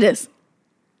purposeful, It is.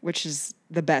 which is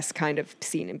the best kind of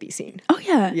seen and be seen. Oh,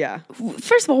 yeah. Yeah.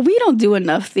 First of all, we don't do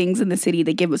enough things in the city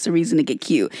that give us a reason to get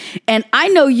cute. And I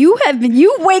know you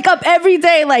wake up every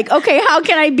day like, okay, how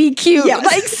can I be cute? Yes.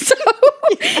 Like, so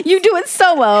you do it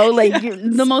so well. Like, you're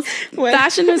the most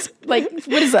fashionist, like,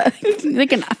 what is that?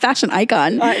 Like a fashion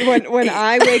icon. When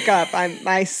I wake up,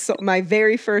 my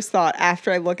very first thought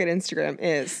after I look at Instagram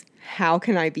is, how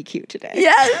can I be cute today?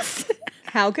 Yes.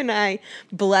 How can I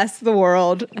bless the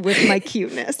world with my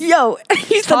cuteness? Yo,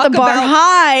 you set the Talk bar about-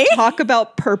 high. Talk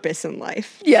about purpose in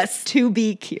life. Yes. To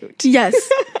be cute. Yes.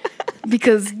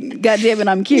 Because, goddamn it,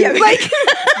 I'm cute. Yeah, Like,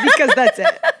 because that's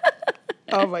it.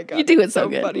 Oh my God. you do it so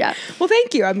good. funny. Yeah. Well,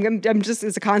 thank you. I'm just,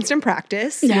 it's a constant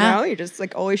practice. You Yeah. know, you just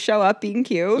like always show up being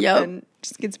cute Yep. and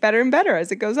just gets better and better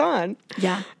as it goes on.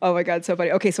 Yeah. Oh my God. So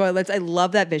funny. Okay. So I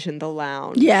love that vision, the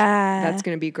lounge. Yeah. That's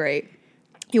going to be great.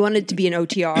 You want it to be an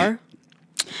OTR?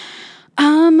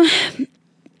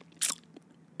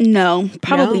 No,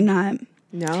 probably No? not.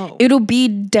 No. It'll be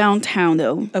downtown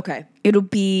though. Okay. It'll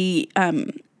be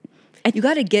You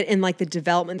got to get in like the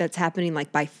development that's happening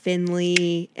like by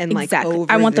Finley and like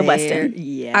over I want there. the West End.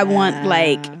 Yeah. I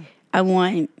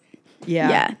want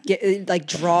Yeah. Get, like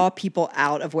draw people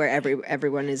out of where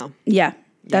everyone is. Yeah.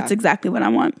 That's exactly what I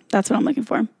want. That's what I'm looking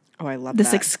for. Oh, I love this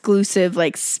that. exclusive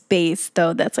like space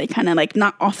though that's like kind of like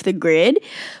not off the grid,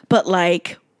 but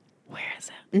like where is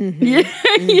it?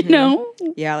 You know?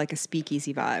 Yeah, like a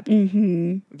speakeasy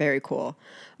vibe. Very cool.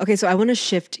 Okay, so I want to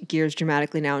shift gears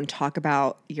dramatically now and talk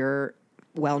about your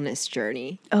wellness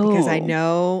journey. Because I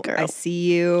know girl. I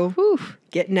see you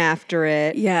getting after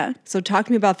it. Yeah. So talk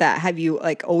to me about that. Have you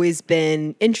like always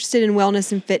been interested in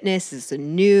wellness and fitness? Is this a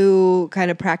new kind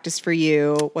of practice for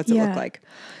you? What's it look like?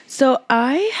 So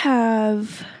I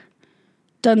have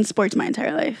done sports my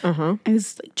entire life. I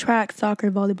was like track,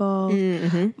 soccer,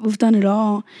 volleyball. We've done it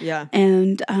all. Yeah.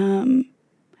 And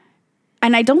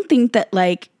I don't think that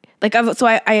I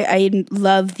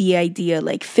love the idea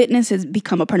like fitness has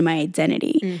become a part of my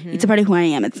identity. It's a part of who I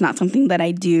am. It's not something that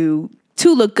I do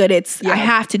to look good. It's I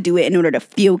have to do it in order to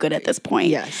feel good at this point.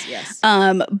 Yes.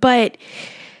 But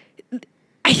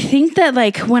I think that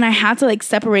like when I had to like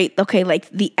separate, okay, like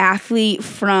the athlete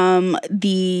from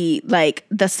the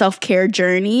self-care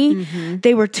journey,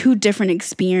 they were two different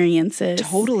experiences.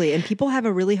 Totally. And people have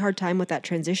a really hard time with that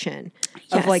transition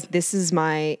of like, this is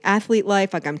my athlete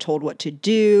life. Like I'm told what to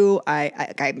do.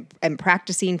 I'm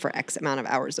practicing for X amount of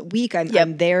hours a week.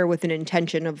 I'm there with an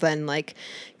intention of then like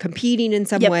competing in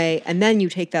some way. And then you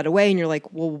take that away and you're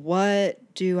like, well,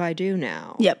 what do I do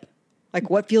now? Like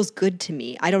what feels good to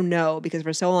me? I don't know, because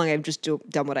for so long I've just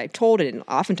done what I've told, and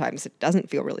oftentimes it doesn't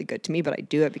feel really good to me, but I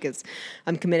do it because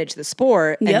I'm committed to the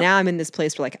sport. And now I'm in this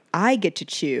place where like I get to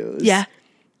choose.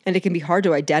 And it can be hard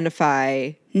to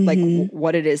identify like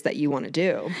what it is that you want to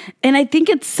do. And I think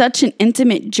it's such an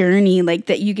intimate journey like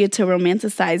that you get to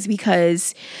romanticize,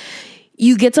 because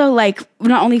you get to like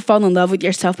not only fall in love with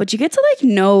yourself, but you get to like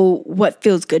know what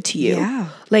feels good to you.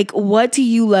 Like what do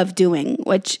you love doing?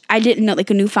 Which I didn't know. Like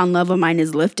a newfound love of mine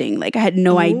is lifting. Like I had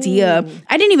no idea.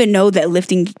 I didn't even know that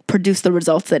lifting produced the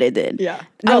results that it did. No,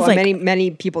 I was like,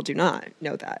 many people do not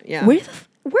know that.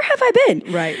 Where have I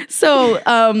been? Right.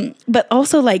 So, but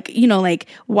also like, you know, like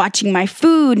watching my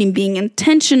food and being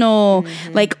intentional,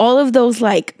 like all of those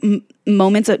like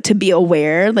moments to be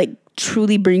aware, like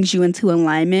truly brings you into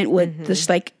alignment with just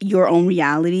like your own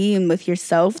reality and with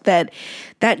yourself. That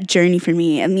journey for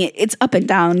me, I mean, it's up and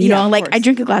down, you know, like I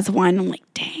drink a glass of wine and I'm like,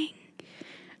 dang,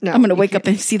 I'm going to wake up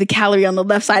and see the calorie on the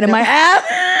left side of my app.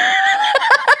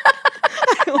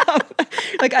 I love that.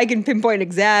 Like I can pinpoint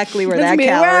exactly where that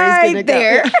calorie is going to go.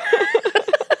 There.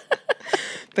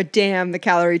 But damn, the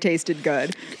calorie tasted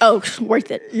good. Oh,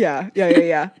 worth it.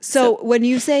 Yeah. So when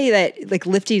you say that like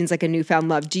lifting is like a newfound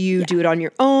love, do you do it on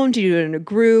your own? Do you do it in a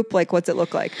group? Like what's it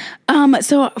look like?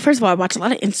 So first of all, I watch a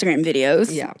lot of Instagram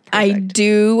videos. Yeah, perfect. I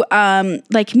do.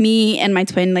 Like me and my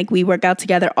twin, like we work out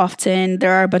together often.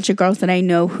 There are a bunch of girls that I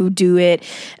know who do it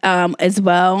as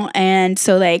well. And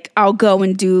so like I'll go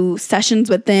and do sessions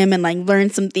with them and like learn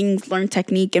some things, learn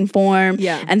technique and form.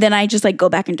 Yeah. And then I just like go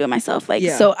back and do it myself. Like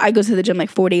so I go to the gym like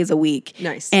 4 days a week.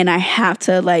 Nice. And I have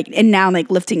to like, and now like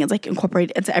lifting is like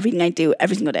incorporated into everything I do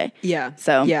every single day. Yeah.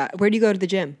 So where do you go to the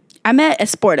gym? I'm at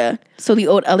Esporta, so the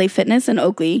old LA Fitness in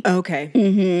Oakley. Okay.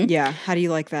 Yeah. How do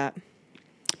you like that?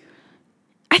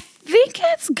 I think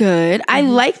it's good. I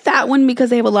like that one because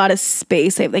they have a lot of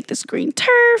space. They have like this green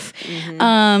turf.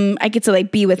 I get to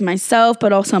like be with myself,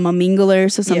 but also I'm a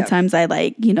mingler. So sometimes I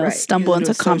like, you know, stumble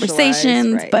into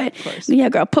conversations. But yeah,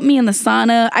 girl, put me in the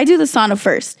sauna. I do the sauna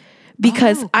first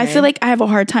because I feel like I have a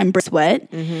hard time breaking sweat.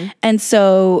 And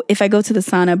so if I go to the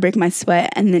sauna, break my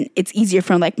sweat, and then it's easier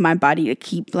for like my body to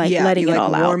keep like letting it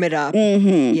all out. Warm it up.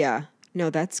 Yeah. No,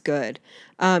 that's good.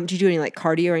 Do you do any like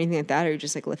cardio or anything like that, or are you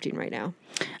just like lifting right now?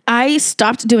 I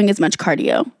stopped doing as much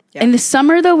cardio. In the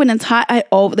summer though, when it's hot,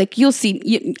 you'll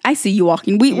see, I see you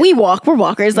walking. We walk, we're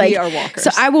walkers. Like, we are walkers.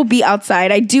 So I will be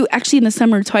outside. I do actually in the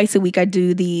summer twice a week. I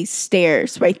do the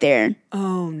stairs right there.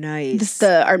 Oh, nice.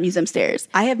 The Art Museum stairs.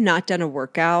 I have not done a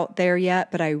workout there yet,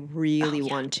 but I really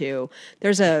want to.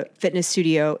 There's a fitness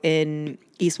studio in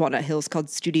East Walnut Hills called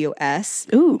Studio S.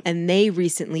 Ooh. And they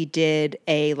recently did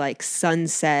a like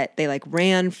sunset. They like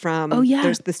ran from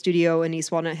there's the studio in East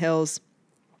Walnut Hills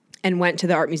and went to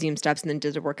the Art Museum steps and then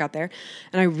did a workout there.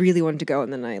 And I really wanted to go,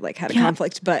 and then I like had a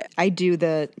conflict, but I do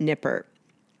the Nipper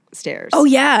stairs. Oh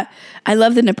yeah. I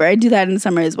love the Nipper. I do that in the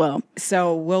summer as well.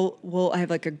 So we'll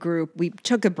have like a group. We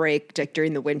took a break like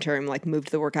during the winter and like moved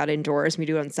the workout indoors. We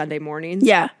do it on Sunday mornings.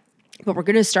 Yeah. But we're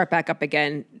going to start back up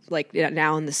again like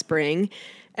now in the spring.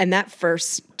 And that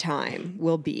first time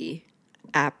will be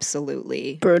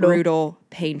absolutely Brutal.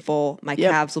 painful. My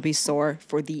calves will be sore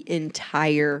for the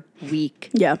entire week.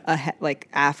 Yeah. Like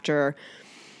after.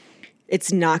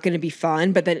 It's not going to be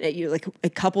fun, but then you like a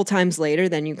couple times later,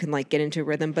 then you can like get into a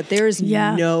rhythm. But there is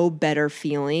no better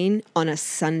feeling on a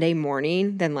Sunday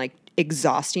morning than like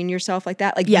exhausting yourself like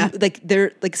that. Like,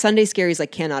 like Sunday scaries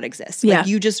like cannot exist. Like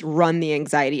you just run the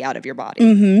anxiety out of your body.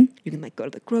 You can like go to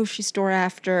the grocery store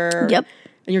after. Yep.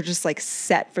 And you're just like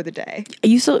set for the day.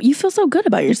 You feel so good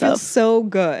about yourself. You feel so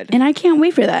good. And I can't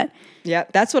wait for that. Yeah.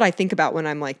 That's what I think about when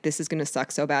I'm like, this is going to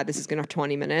suck so bad. This is going to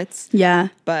 20 minutes. Yeah.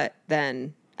 But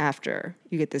then after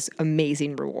you get this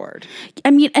amazing reward.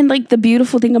 I mean, and like the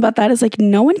beautiful thing about that is like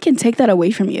no one can take that away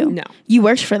from you. No. You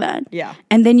worked for that. Yeah.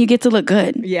 And then you get to look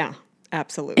good. Yeah,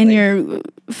 absolutely. In your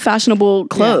fashionable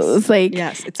clothes. Yes. Like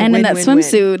it's a and in that win-win-win.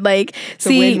 swimsuit. Like It's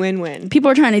a win-win-win. People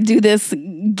are trying to do this,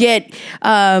 get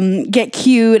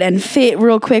cute and fit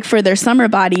real quick for their summer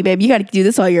body, babe. You gotta do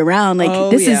this all year round.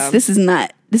 Like this is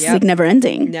like never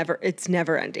ending. It's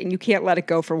never ending. You can't let it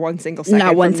go for one single second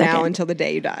Not one from second. now until the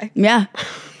day you die. Yeah.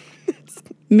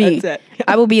 Me. That's it.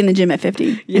 I will be in the gym at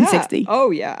 50 and 60.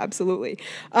 Oh yeah, absolutely.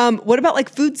 What about like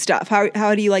food stuff?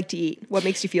 How do you like to eat? What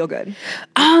makes you feel good?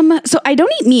 So I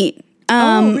don't eat meat.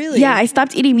 Oh, really? Yeah, I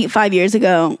stopped eating meat 5 years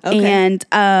ago. Okay. And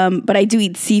but I do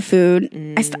eat seafood.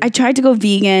 I tried to go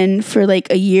vegan for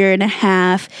like a year and a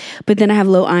half, but then I have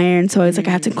low iron, so I was like,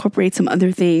 I have to incorporate some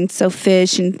other things. So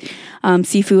fish and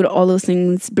seafood, all those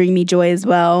things bring me joy as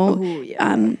well. Oh,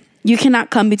 yeah. You cannot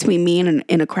come between me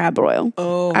and a crab broil.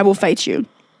 Oh. I will fight you.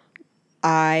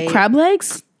 Crab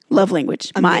legs, love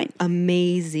language. Mine.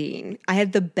 Amazing. I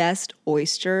had the best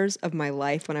oysters of my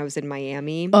life when I was in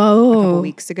Miami a Oh. couple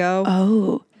weeks ago.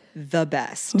 Oh. The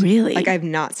best. Really? Like I've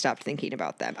not stopped thinking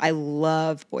about them. I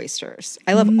love oysters.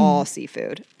 I love all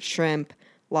seafood. Shrimp,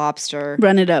 lobster,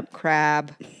 Run it up.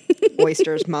 crab,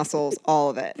 oysters, mussels, all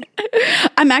of it.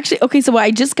 I'm actually okay. So I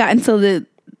just got into the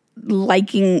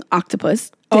liking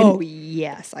octopus. Oh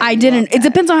yes, I didn't. It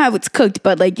depends on how it's cooked,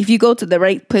 but like if you go to the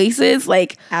right places,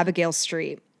 like Abigail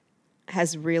Street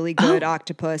has really good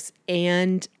octopus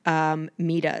and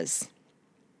mitas.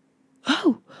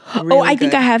 Really I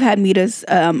think good. I have had Mita's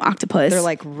octopus. They're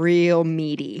like real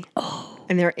meaty.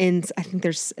 And they're in. I think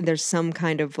there's some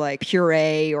kind of like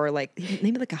puree or like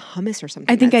maybe like a hummus or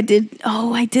something. I think I did.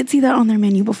 Oh, I did see that on their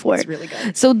menu before. It's really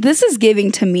good. So this is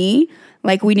giving to me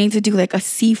like we need to do like a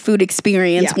seafood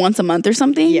experience once a month or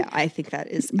something. Yeah, I think that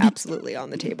is absolutely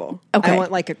on the table. Okay. I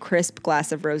want like a crisp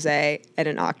glass of rosé and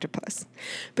an octopus.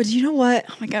 But you know what?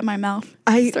 Oh my god, my mouth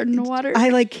starting to water. I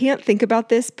like can't think about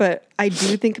this, but I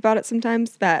do think about it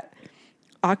sometimes that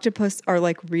octopus are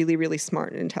like really, really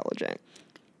smart and intelligent.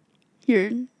 Your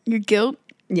guilt.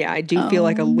 Yeah, I do feel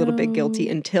like a little bit guilty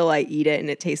until I eat it and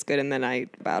it tastes good and then I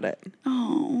about it.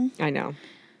 Oh, I know.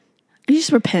 you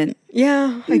just repent.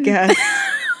 Yeah, I guess.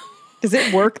 Does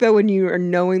it work though when you are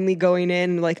knowingly going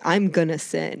in like I'm gonna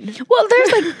sin? Well,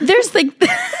 there's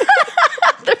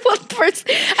first.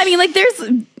 I mean, like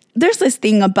there's this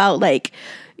thing about like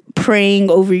praying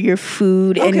over your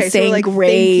food and Okay, so, saying like,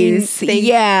 grace.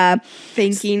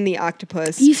 Thanking the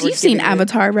octopus. You've for seen giving it-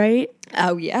 Avatar, right?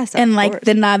 Oh yes, And of like course.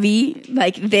 the Na'vi,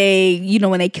 like they, you know,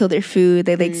 when they kill their food,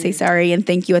 they like say sorry and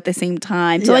thank you at the same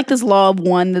time. So Yeah. like this law of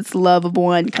one, this love of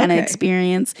one kind of Okay.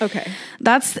 experience. Okay.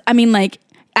 That's, I mean, like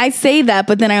I say that,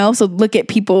 but then I also look at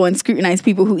people and scrutinize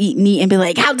people who eat meat and be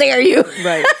like, how dare you?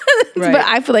 Right. Right. But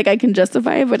I feel like I can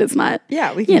justify it, but it's not.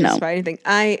 Yeah, we can you know. justify anything.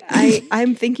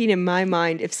 I'm thinking in my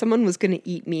mind, if someone was going to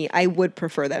eat me, I would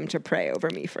prefer them to pray over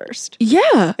me first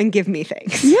Yeah. and give me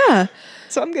thanks. Yeah.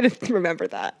 So I'm going to remember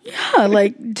that. Yeah.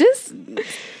 Like just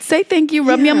say thank you,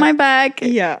 rub me on my back.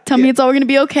 Yeah. Tell me it's all going to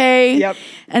be okay. Yep.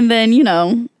 And then, you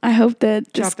know, I hope that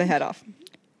Chop just the head off.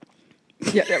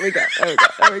 Yeah, there we go.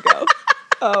 There we go.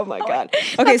 Oh my God.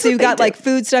 Okay, That's so you what got they like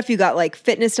food stuff, you got like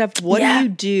fitness stuff. What Yeah. do you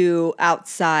do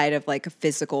outside of like a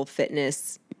physical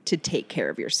fitness to take care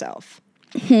of yourself?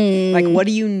 Like what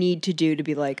do you need to do to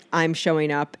be like, I'm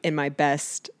showing up in my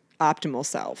best optimal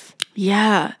self?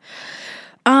 Yeah.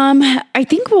 I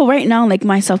think, well, right now, like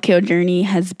my self-care journey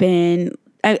has been,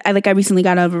 I recently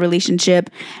got out of a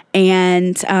relationship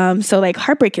and, so like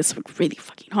heartbreak is really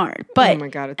fucking hard, but Oh my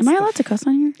God, it's am I the allowed to cuss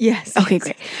on here? Yes. Okay,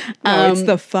 great. No, it's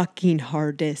the fucking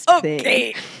hardest thing.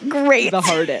 Okay, great. The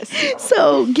hardest.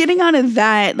 So getting out of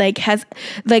that, like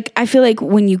I feel like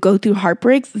when you go through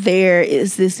heartbreak, there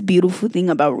is this beautiful thing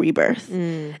about rebirth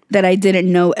that I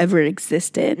didn't know ever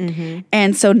existed.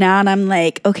 And so now I'm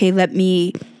like, okay, let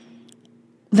me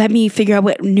let me figure out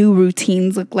what new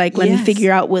routines look like. Let me Yes.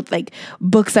 figure out what like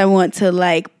books I want to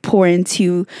like pour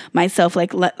into myself.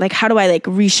 Like how do I like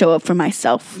re-show up for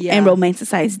myself Yeah. and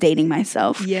romanticize dating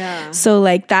myself? Yeah. So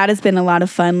like that has been a lot of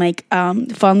fun. Like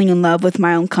falling in love with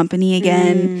my own company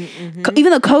again.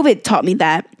 Even though COVID taught me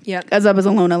that. Yep. As I was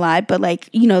alone a lot, but like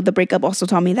the breakup also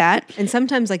taught me that. And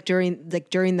sometimes like during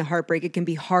the heartbreak, it can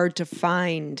be hard to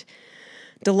find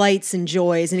delights and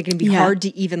joys, and it can be Yeah. hard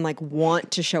to even like want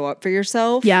to show up for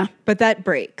yourself. Yeah. But that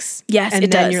breaks. Yes, and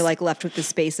it then does. you're like left with the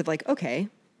space of like, okay,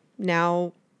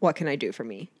 now what can I do for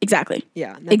me? Exactly.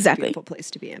 Yeah. That's Exactly. a beautiful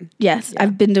place to be in. Yes,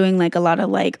 I've been doing like a lot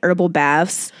of like herbal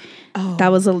baths. Oh,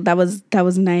 that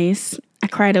was nice. I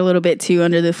cried a little bit too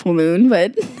under the full moon,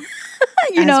 but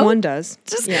As one does.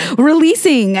 just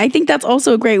releasing. I think that's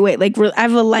also a great way. Like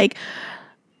I've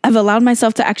allowed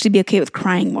myself to actually be okay with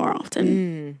crying more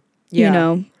often.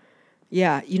 Yeah.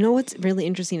 Yeah. You know what's really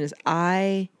interesting is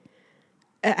I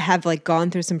have like gone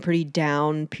through some pretty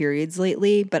down periods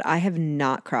lately, but I have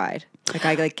not cried. Like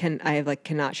I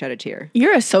cannot shed a tear.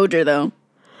 You're a soldier though.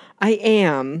 I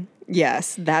am.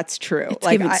 Yes, that's true. It's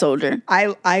given soldier.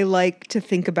 I like to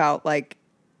think about like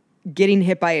getting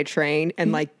hit by a train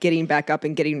and like getting back up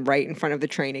and getting right in front of the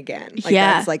train again. Like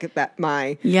that's like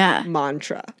my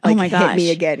mantra. Like, my gosh. hit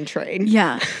me again, train.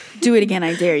 Yeah. Do it again,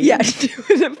 I dare you. Yeah,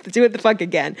 do it the fuck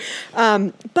again.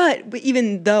 But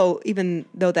even though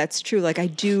that's true, like I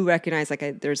do recognize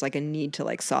like there's like a need to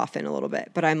like soften a little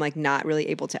bit, but I'm like not really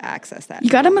able to access that. You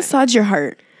got to massage your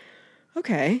heart.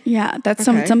 Okay. Yeah, that's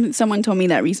Okay. someone told me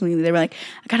that recently. They were like,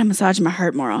 I got to massage my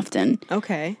heart more often.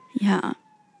 Okay. Yeah.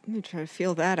 Let me try to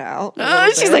feel that out.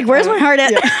 She's like, where's my heart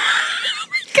at? Yeah.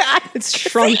 God. It's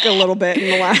shrunk a little bit in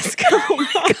the last couple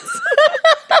months.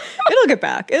 It'll get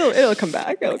back. It'll come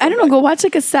back. I don't know. Go watch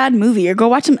like a sad movie or go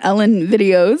watch some Ellen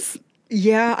videos.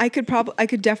 Yeah, I could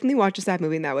definitely watch a sad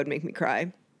movie and that would make me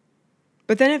cry.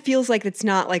 But then it feels like it's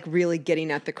not like really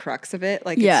getting at the crux of it.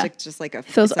 Like it's like just like a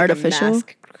feels it's like artificial. a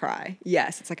mask cry.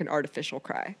 Yes, it's like an artificial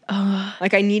cry.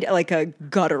 Like I need like a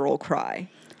guttural cry.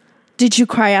 Did you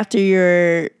cry after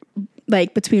your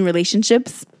like between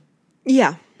relationships?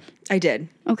 Yeah, I did.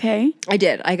 Okay. I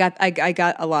did. I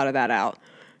got a lot of that out.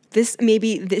 This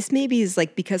maybe is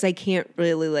like because I can't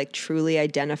really like truly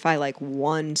identify like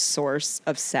one source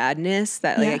of sadness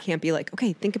that like I can't be like,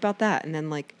 okay, think about that and then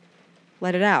like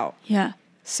let it out. Yeah.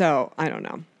 So I don't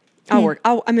know.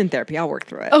 I'm in therapy. I'll work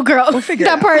through it. Oh, girl, we'll figure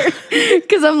that it out. part.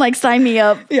 Because I'm like, sign me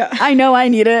up. Yeah. I know I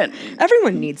need it.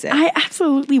 Everyone needs it. I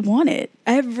absolutely want it.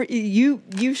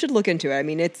 You should look into it. I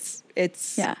mean, it's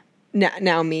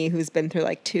now me who's been through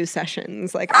like 2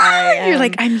 sessions. Like You're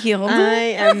like, I'm healed. I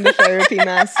am the therapy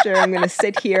master. I'm going to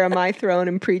sit here on my throne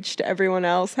and preach to everyone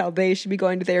else how they should be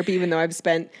going to therapy, even though I've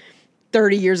spent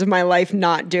 30 years of my life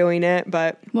not doing it.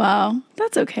 But wow,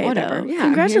 that's okay. whatever. Though. Yeah,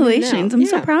 Congratulations. I'm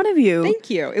so proud of you. Thank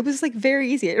you. It was like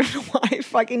very easy. I don't know why I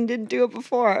fucking didn't do it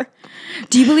before.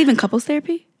 Do you believe in couples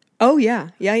therapy? Oh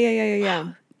yeah.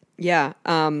 Yeah.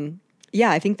 Yeah,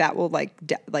 I think that will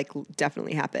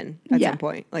definitely happen at some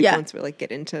point. Like once we like get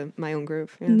into my own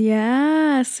groove.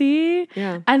 Yeah. See?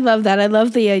 Yeah. I love that. I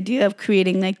love the idea of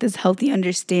creating like this healthy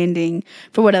understanding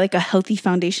for what like a healthy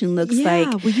foundation looks like.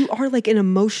 Yeah, well, you are like an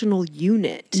emotional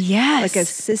unit. Yes. Like a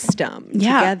system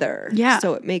together. Yeah.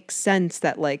 So it makes sense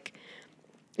that like,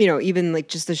 even like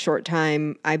just the short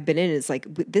time I've been in is like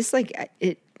this, like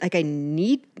it, like I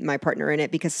need my partner in it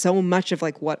because so much of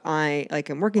like what I like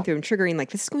I'm working through and triggering,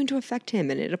 like this is going to affect him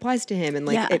and it applies to him. And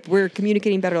like if we're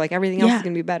communicating better, like everything else is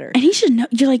going to be better. And he should know,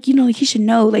 you're like, like he should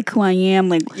know like who I am,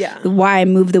 like why I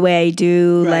move the way I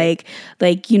do. Right.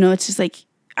 Like, it's just like,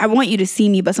 I want you to see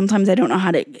me, but sometimes I don't know how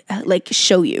to like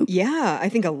show you. Yeah. I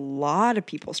think a lot of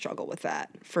people struggle with that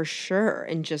for sure.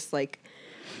 And just like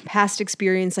past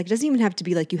experience, like it doesn't even have to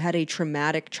be like you had a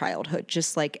traumatic childhood,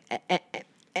 just like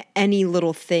any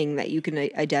little thing that you can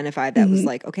identify that was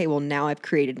like, okay, well now I've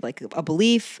created like a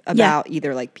belief about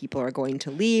either like people are going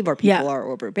to leave or people are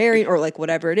overbearing or like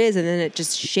whatever it is. And then it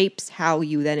just shapes how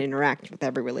you then interact with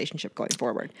every relationship going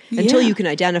forward until you can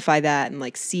identify that and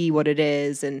like see what it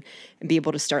is and be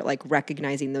able to start like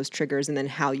recognizing those triggers and then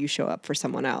how you show up for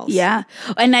someone else. Yeah.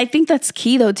 And I think that's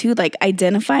key though too, like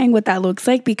identifying what that looks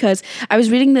like, because I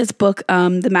was reading this book,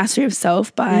 The Mastery of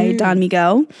Self by Don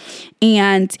Miguel,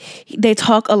 and they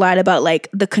talk a lot about like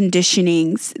the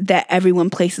conditionings that everyone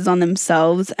places on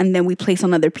themselves and then we place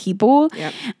on other people.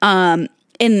 Yep.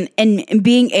 And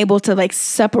being able to like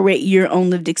separate your own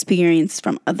lived experience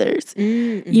from others,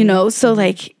 so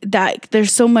like that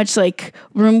there's so much like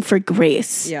room for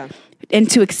grace. Yeah. And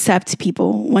to accept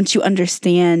people once you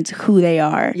understand who they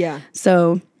are. Yeah.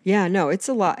 So yeah, no, it's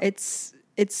a lot. It's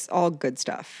all good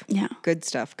stuff. Yeah. Good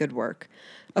stuff. Good work.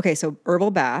 Okay, so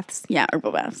herbal baths. Yeah,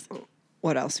 herbal baths.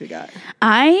 What else we got?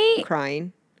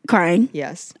 Crying.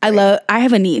 Yes. I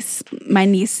have a niece. My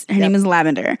niece, her name is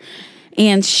Lavender.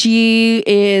 And she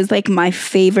is like my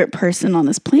favorite person on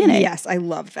this planet. Yes, I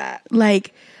love that.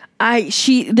 Like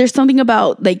there's something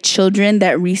about like children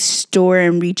that restore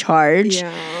and recharge.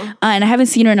 Yeah. And I haven't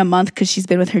seen her in a month because she's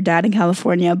been with her dad in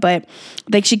California. But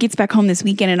like she gets back home this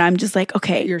weekend and I'm just like,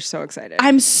 okay. You're so excited.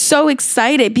 I'm so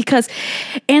excited because,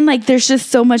 and like there's just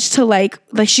so much to like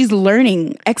she's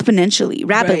learning exponentially,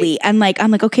 rapidly. Right. And like, I'm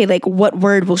like, okay, like what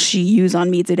word will she use on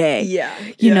me today? Yeah.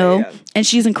 You know? Yeah. And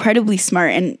she's incredibly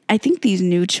smart. And I think these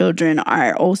new children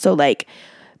are also like,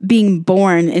 being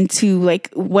born into like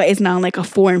what is now like a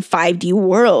 4 and 5D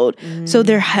world. So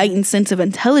their heightened sense of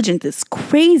intelligence is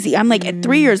crazy. I'm like at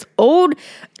 3 years old,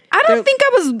 I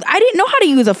didn't know how to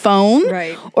use a phone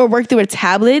or work through a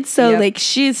tablet. So like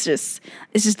it's just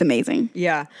amazing.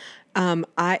 Yeah.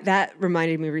 That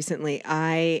reminded me recently,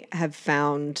 I have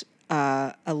found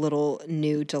a little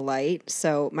new delight.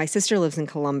 So my sister lives in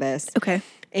Columbus. Okay.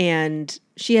 And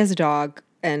she has a dog,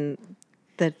 and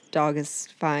the dog is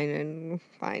fine.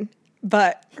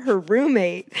 But her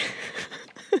roommate,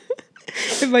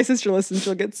 if my sister listens,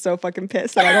 she'll get so fucking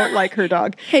pissed that I don't like her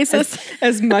dog. Hey, sis.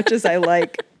 As much as I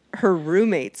like her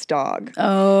roommate's dog.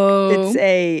 Oh. It's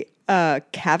a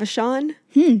Cavachon.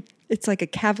 It's like a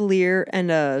Cavalier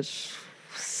and a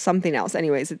something else.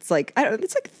 Anyways, it's like, I don't.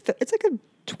 It's like a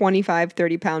 25,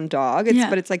 30-pound dog.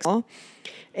 But it's like,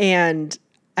 and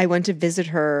I went to visit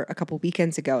her a couple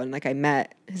weekends ago, and like I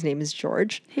met, his name is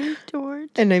George. Hey, George.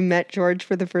 And I met George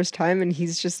for the first time, and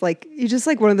he's just like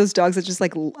one of those dogs that just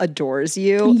like adores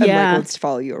you and like wants to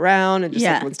follow you around and just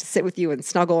like wants to sit with you and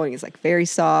snuggle. And he's like very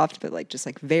soft, but like just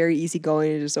like very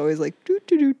easygoing and just always like do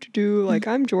do do do do. Like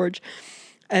I'm George.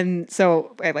 And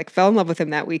so I like fell in love with him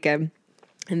that weekend.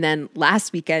 And then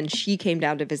last weekend she came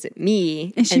down to visit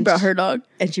me, and she brought her dog.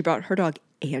 And she brought her dog,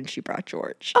 and she brought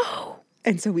George. Oh.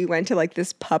 And so we went to like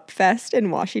this pup fest in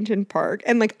Washington Park.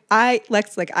 And like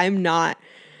I'm not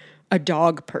a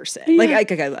dog person. Yeah.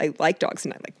 Like I like dogs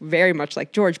and I like very much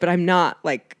like George, but I'm not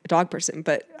like a dog person.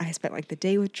 But I spent like the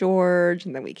day with George,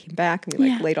 and then we came back and we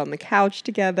like laid on the couch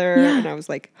together. Yeah. And I was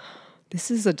like,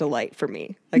 this is a delight for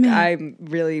me. Like I'm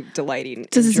really delighting.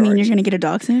 Does this mean you're going to get a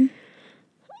dog soon?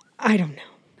 I don't know.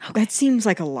 Okay. That seems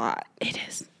like a lot. It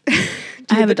is.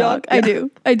 I have a dog. Yeah.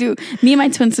 I do. Me and my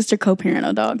twin sister co-parent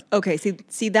a dog. Okay.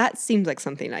 See, that seems like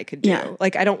something I could do. Yeah.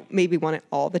 Like I don't maybe want it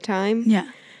all the time. Yeah.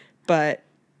 But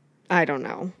I don't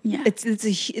know. Yeah.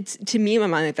 It's to me in my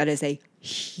mind, like that is a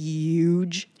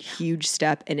huge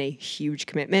step and a huge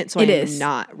commitment. So I'm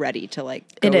not ready to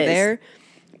like go there,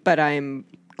 but I'm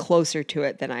closer to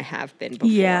it than I have been before.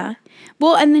 Yeah.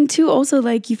 Well, and then too, also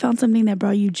like you found something that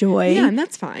brought you joy. Yeah, and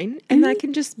that's fine. And that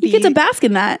can just be. You get to bask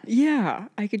in that. Yeah.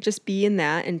 I could just be in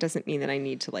that, and doesn't mean that I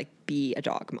need to like be a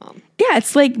dog mom. Yeah,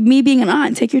 it's like me being an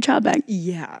aunt. Take your child back.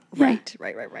 Yeah. Right.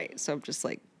 So I'm just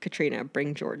like, Katrina,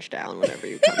 bring George down whenever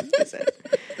you come visit.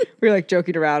 We were like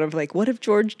joking around of like, what if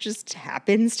George just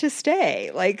happens to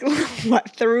stay? Like,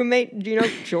 what the roommate,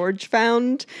 George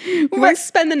found? He wants to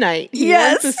spend the night. He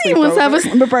wants to have a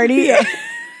slumber party. Yeah.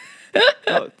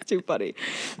 Oh, it's too funny.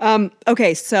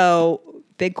 Okay, so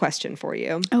big question for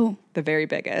you. Oh. The very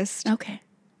biggest. Okay.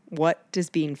 What does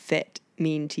being fit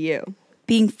mean to you?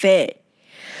 Being fit.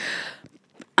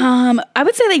 I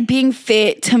would say like being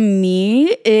fit to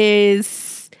me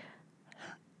is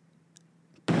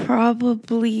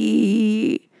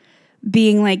probably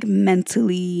being like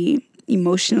mentally,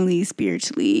 emotionally,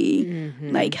 spiritually,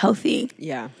 like healthy.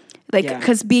 Yeah. Like,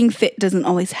 because being fit doesn't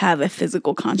always have a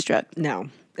physical construct. No.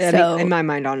 I mean, in my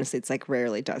mind, honestly, it's like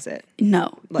rarely does it.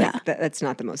 No. Like that's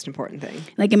not the most important thing.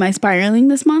 Like, am I spiraling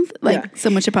this month? Like,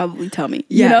 someone should probably tell me.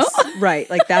 Yes, you know? Right.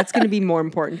 Like, that's going to be more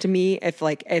important to me if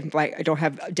I don't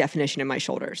have a definition in my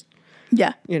shoulders.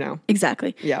 Yeah.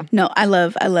 Exactly. Yeah. No, I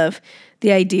love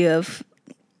the idea of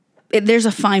there's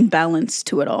a fine balance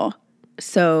to it all.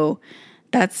 So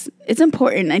it's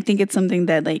important. I think it's something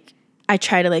that like I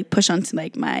try to like push onto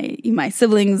like my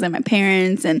siblings and my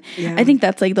parents. And I think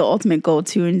that's like the ultimate goal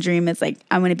too and dream is like,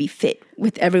 I want to be fit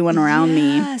with everyone around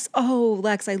me. Yes. Oh,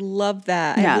 Lex, I love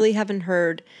that. Yeah. I really haven't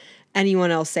heard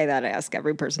anyone else say that. I ask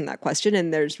every person that question.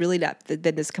 And there's really then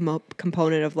this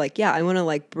component of like, I want to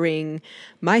like bring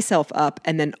myself up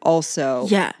and then also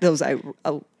those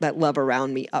that love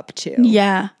around me up too.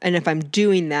 Yeah. And if I'm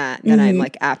doing that, then I'm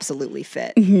like absolutely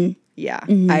fit. Mm-hmm. Yeah.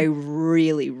 Mm-hmm. I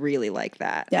really, really like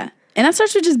that. Yeah. And that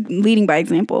starts with just leading by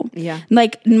example. Yeah.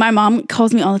 Like my mom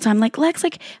calls me all the time, like, Lex,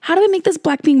 like, how do I make this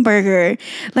black bean burger?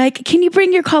 Like, can you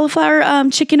bring your cauliflower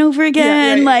chicken over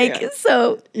again?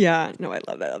 So. Yeah. No, I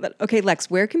love that. I love that. Okay, Lex,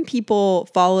 where can people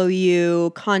follow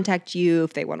you, contact you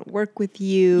if they want to work with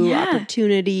you,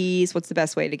 opportunities? What's the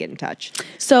best way to get in touch?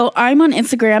 So I'm on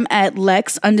Instagram at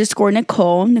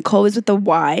Lex_Nicole. Nicole is with the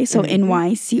Y, so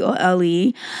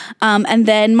NYCOLE. And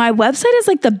then my website is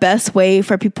like the best way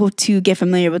for people to get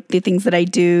familiar with the things that I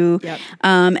do. Yep.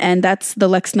 And that's the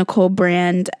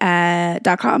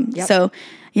LexNicoleBrand.com. Yep. So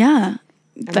yeah.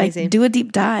 Amazing. Like do a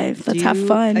deep dive. Let's have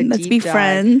fun. Let's be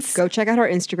friends. Go check out her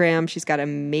Instagram. She's got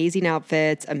amazing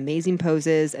outfits, amazing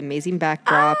poses, amazing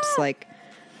backdrops. Like,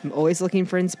 I'm always looking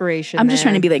for inspiration. I'm just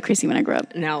trying to be like Chrissy when I grow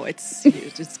up. No, it's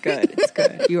good. It's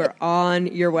good. You are on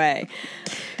your way.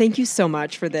 Thank you so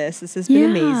much for this. This has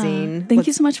been amazing. Thank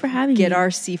you so much for having me. Get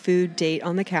our seafood date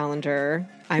on the calendar.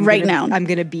 I'm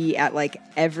going to be at like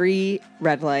every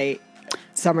red light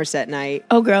Somerset night.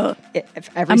 Oh, girl.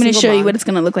 I'm going to show you what it's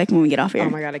going to look like when we get off here. Oh,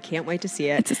 my God. I can't wait to see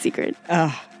it. It's a secret.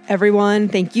 Everyone,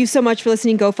 thank you so much for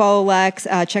listening. Go follow Lex.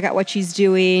 Check out what she's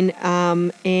doing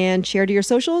and share to your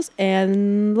socials.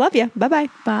 And love you. Bye-bye.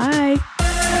 Bye.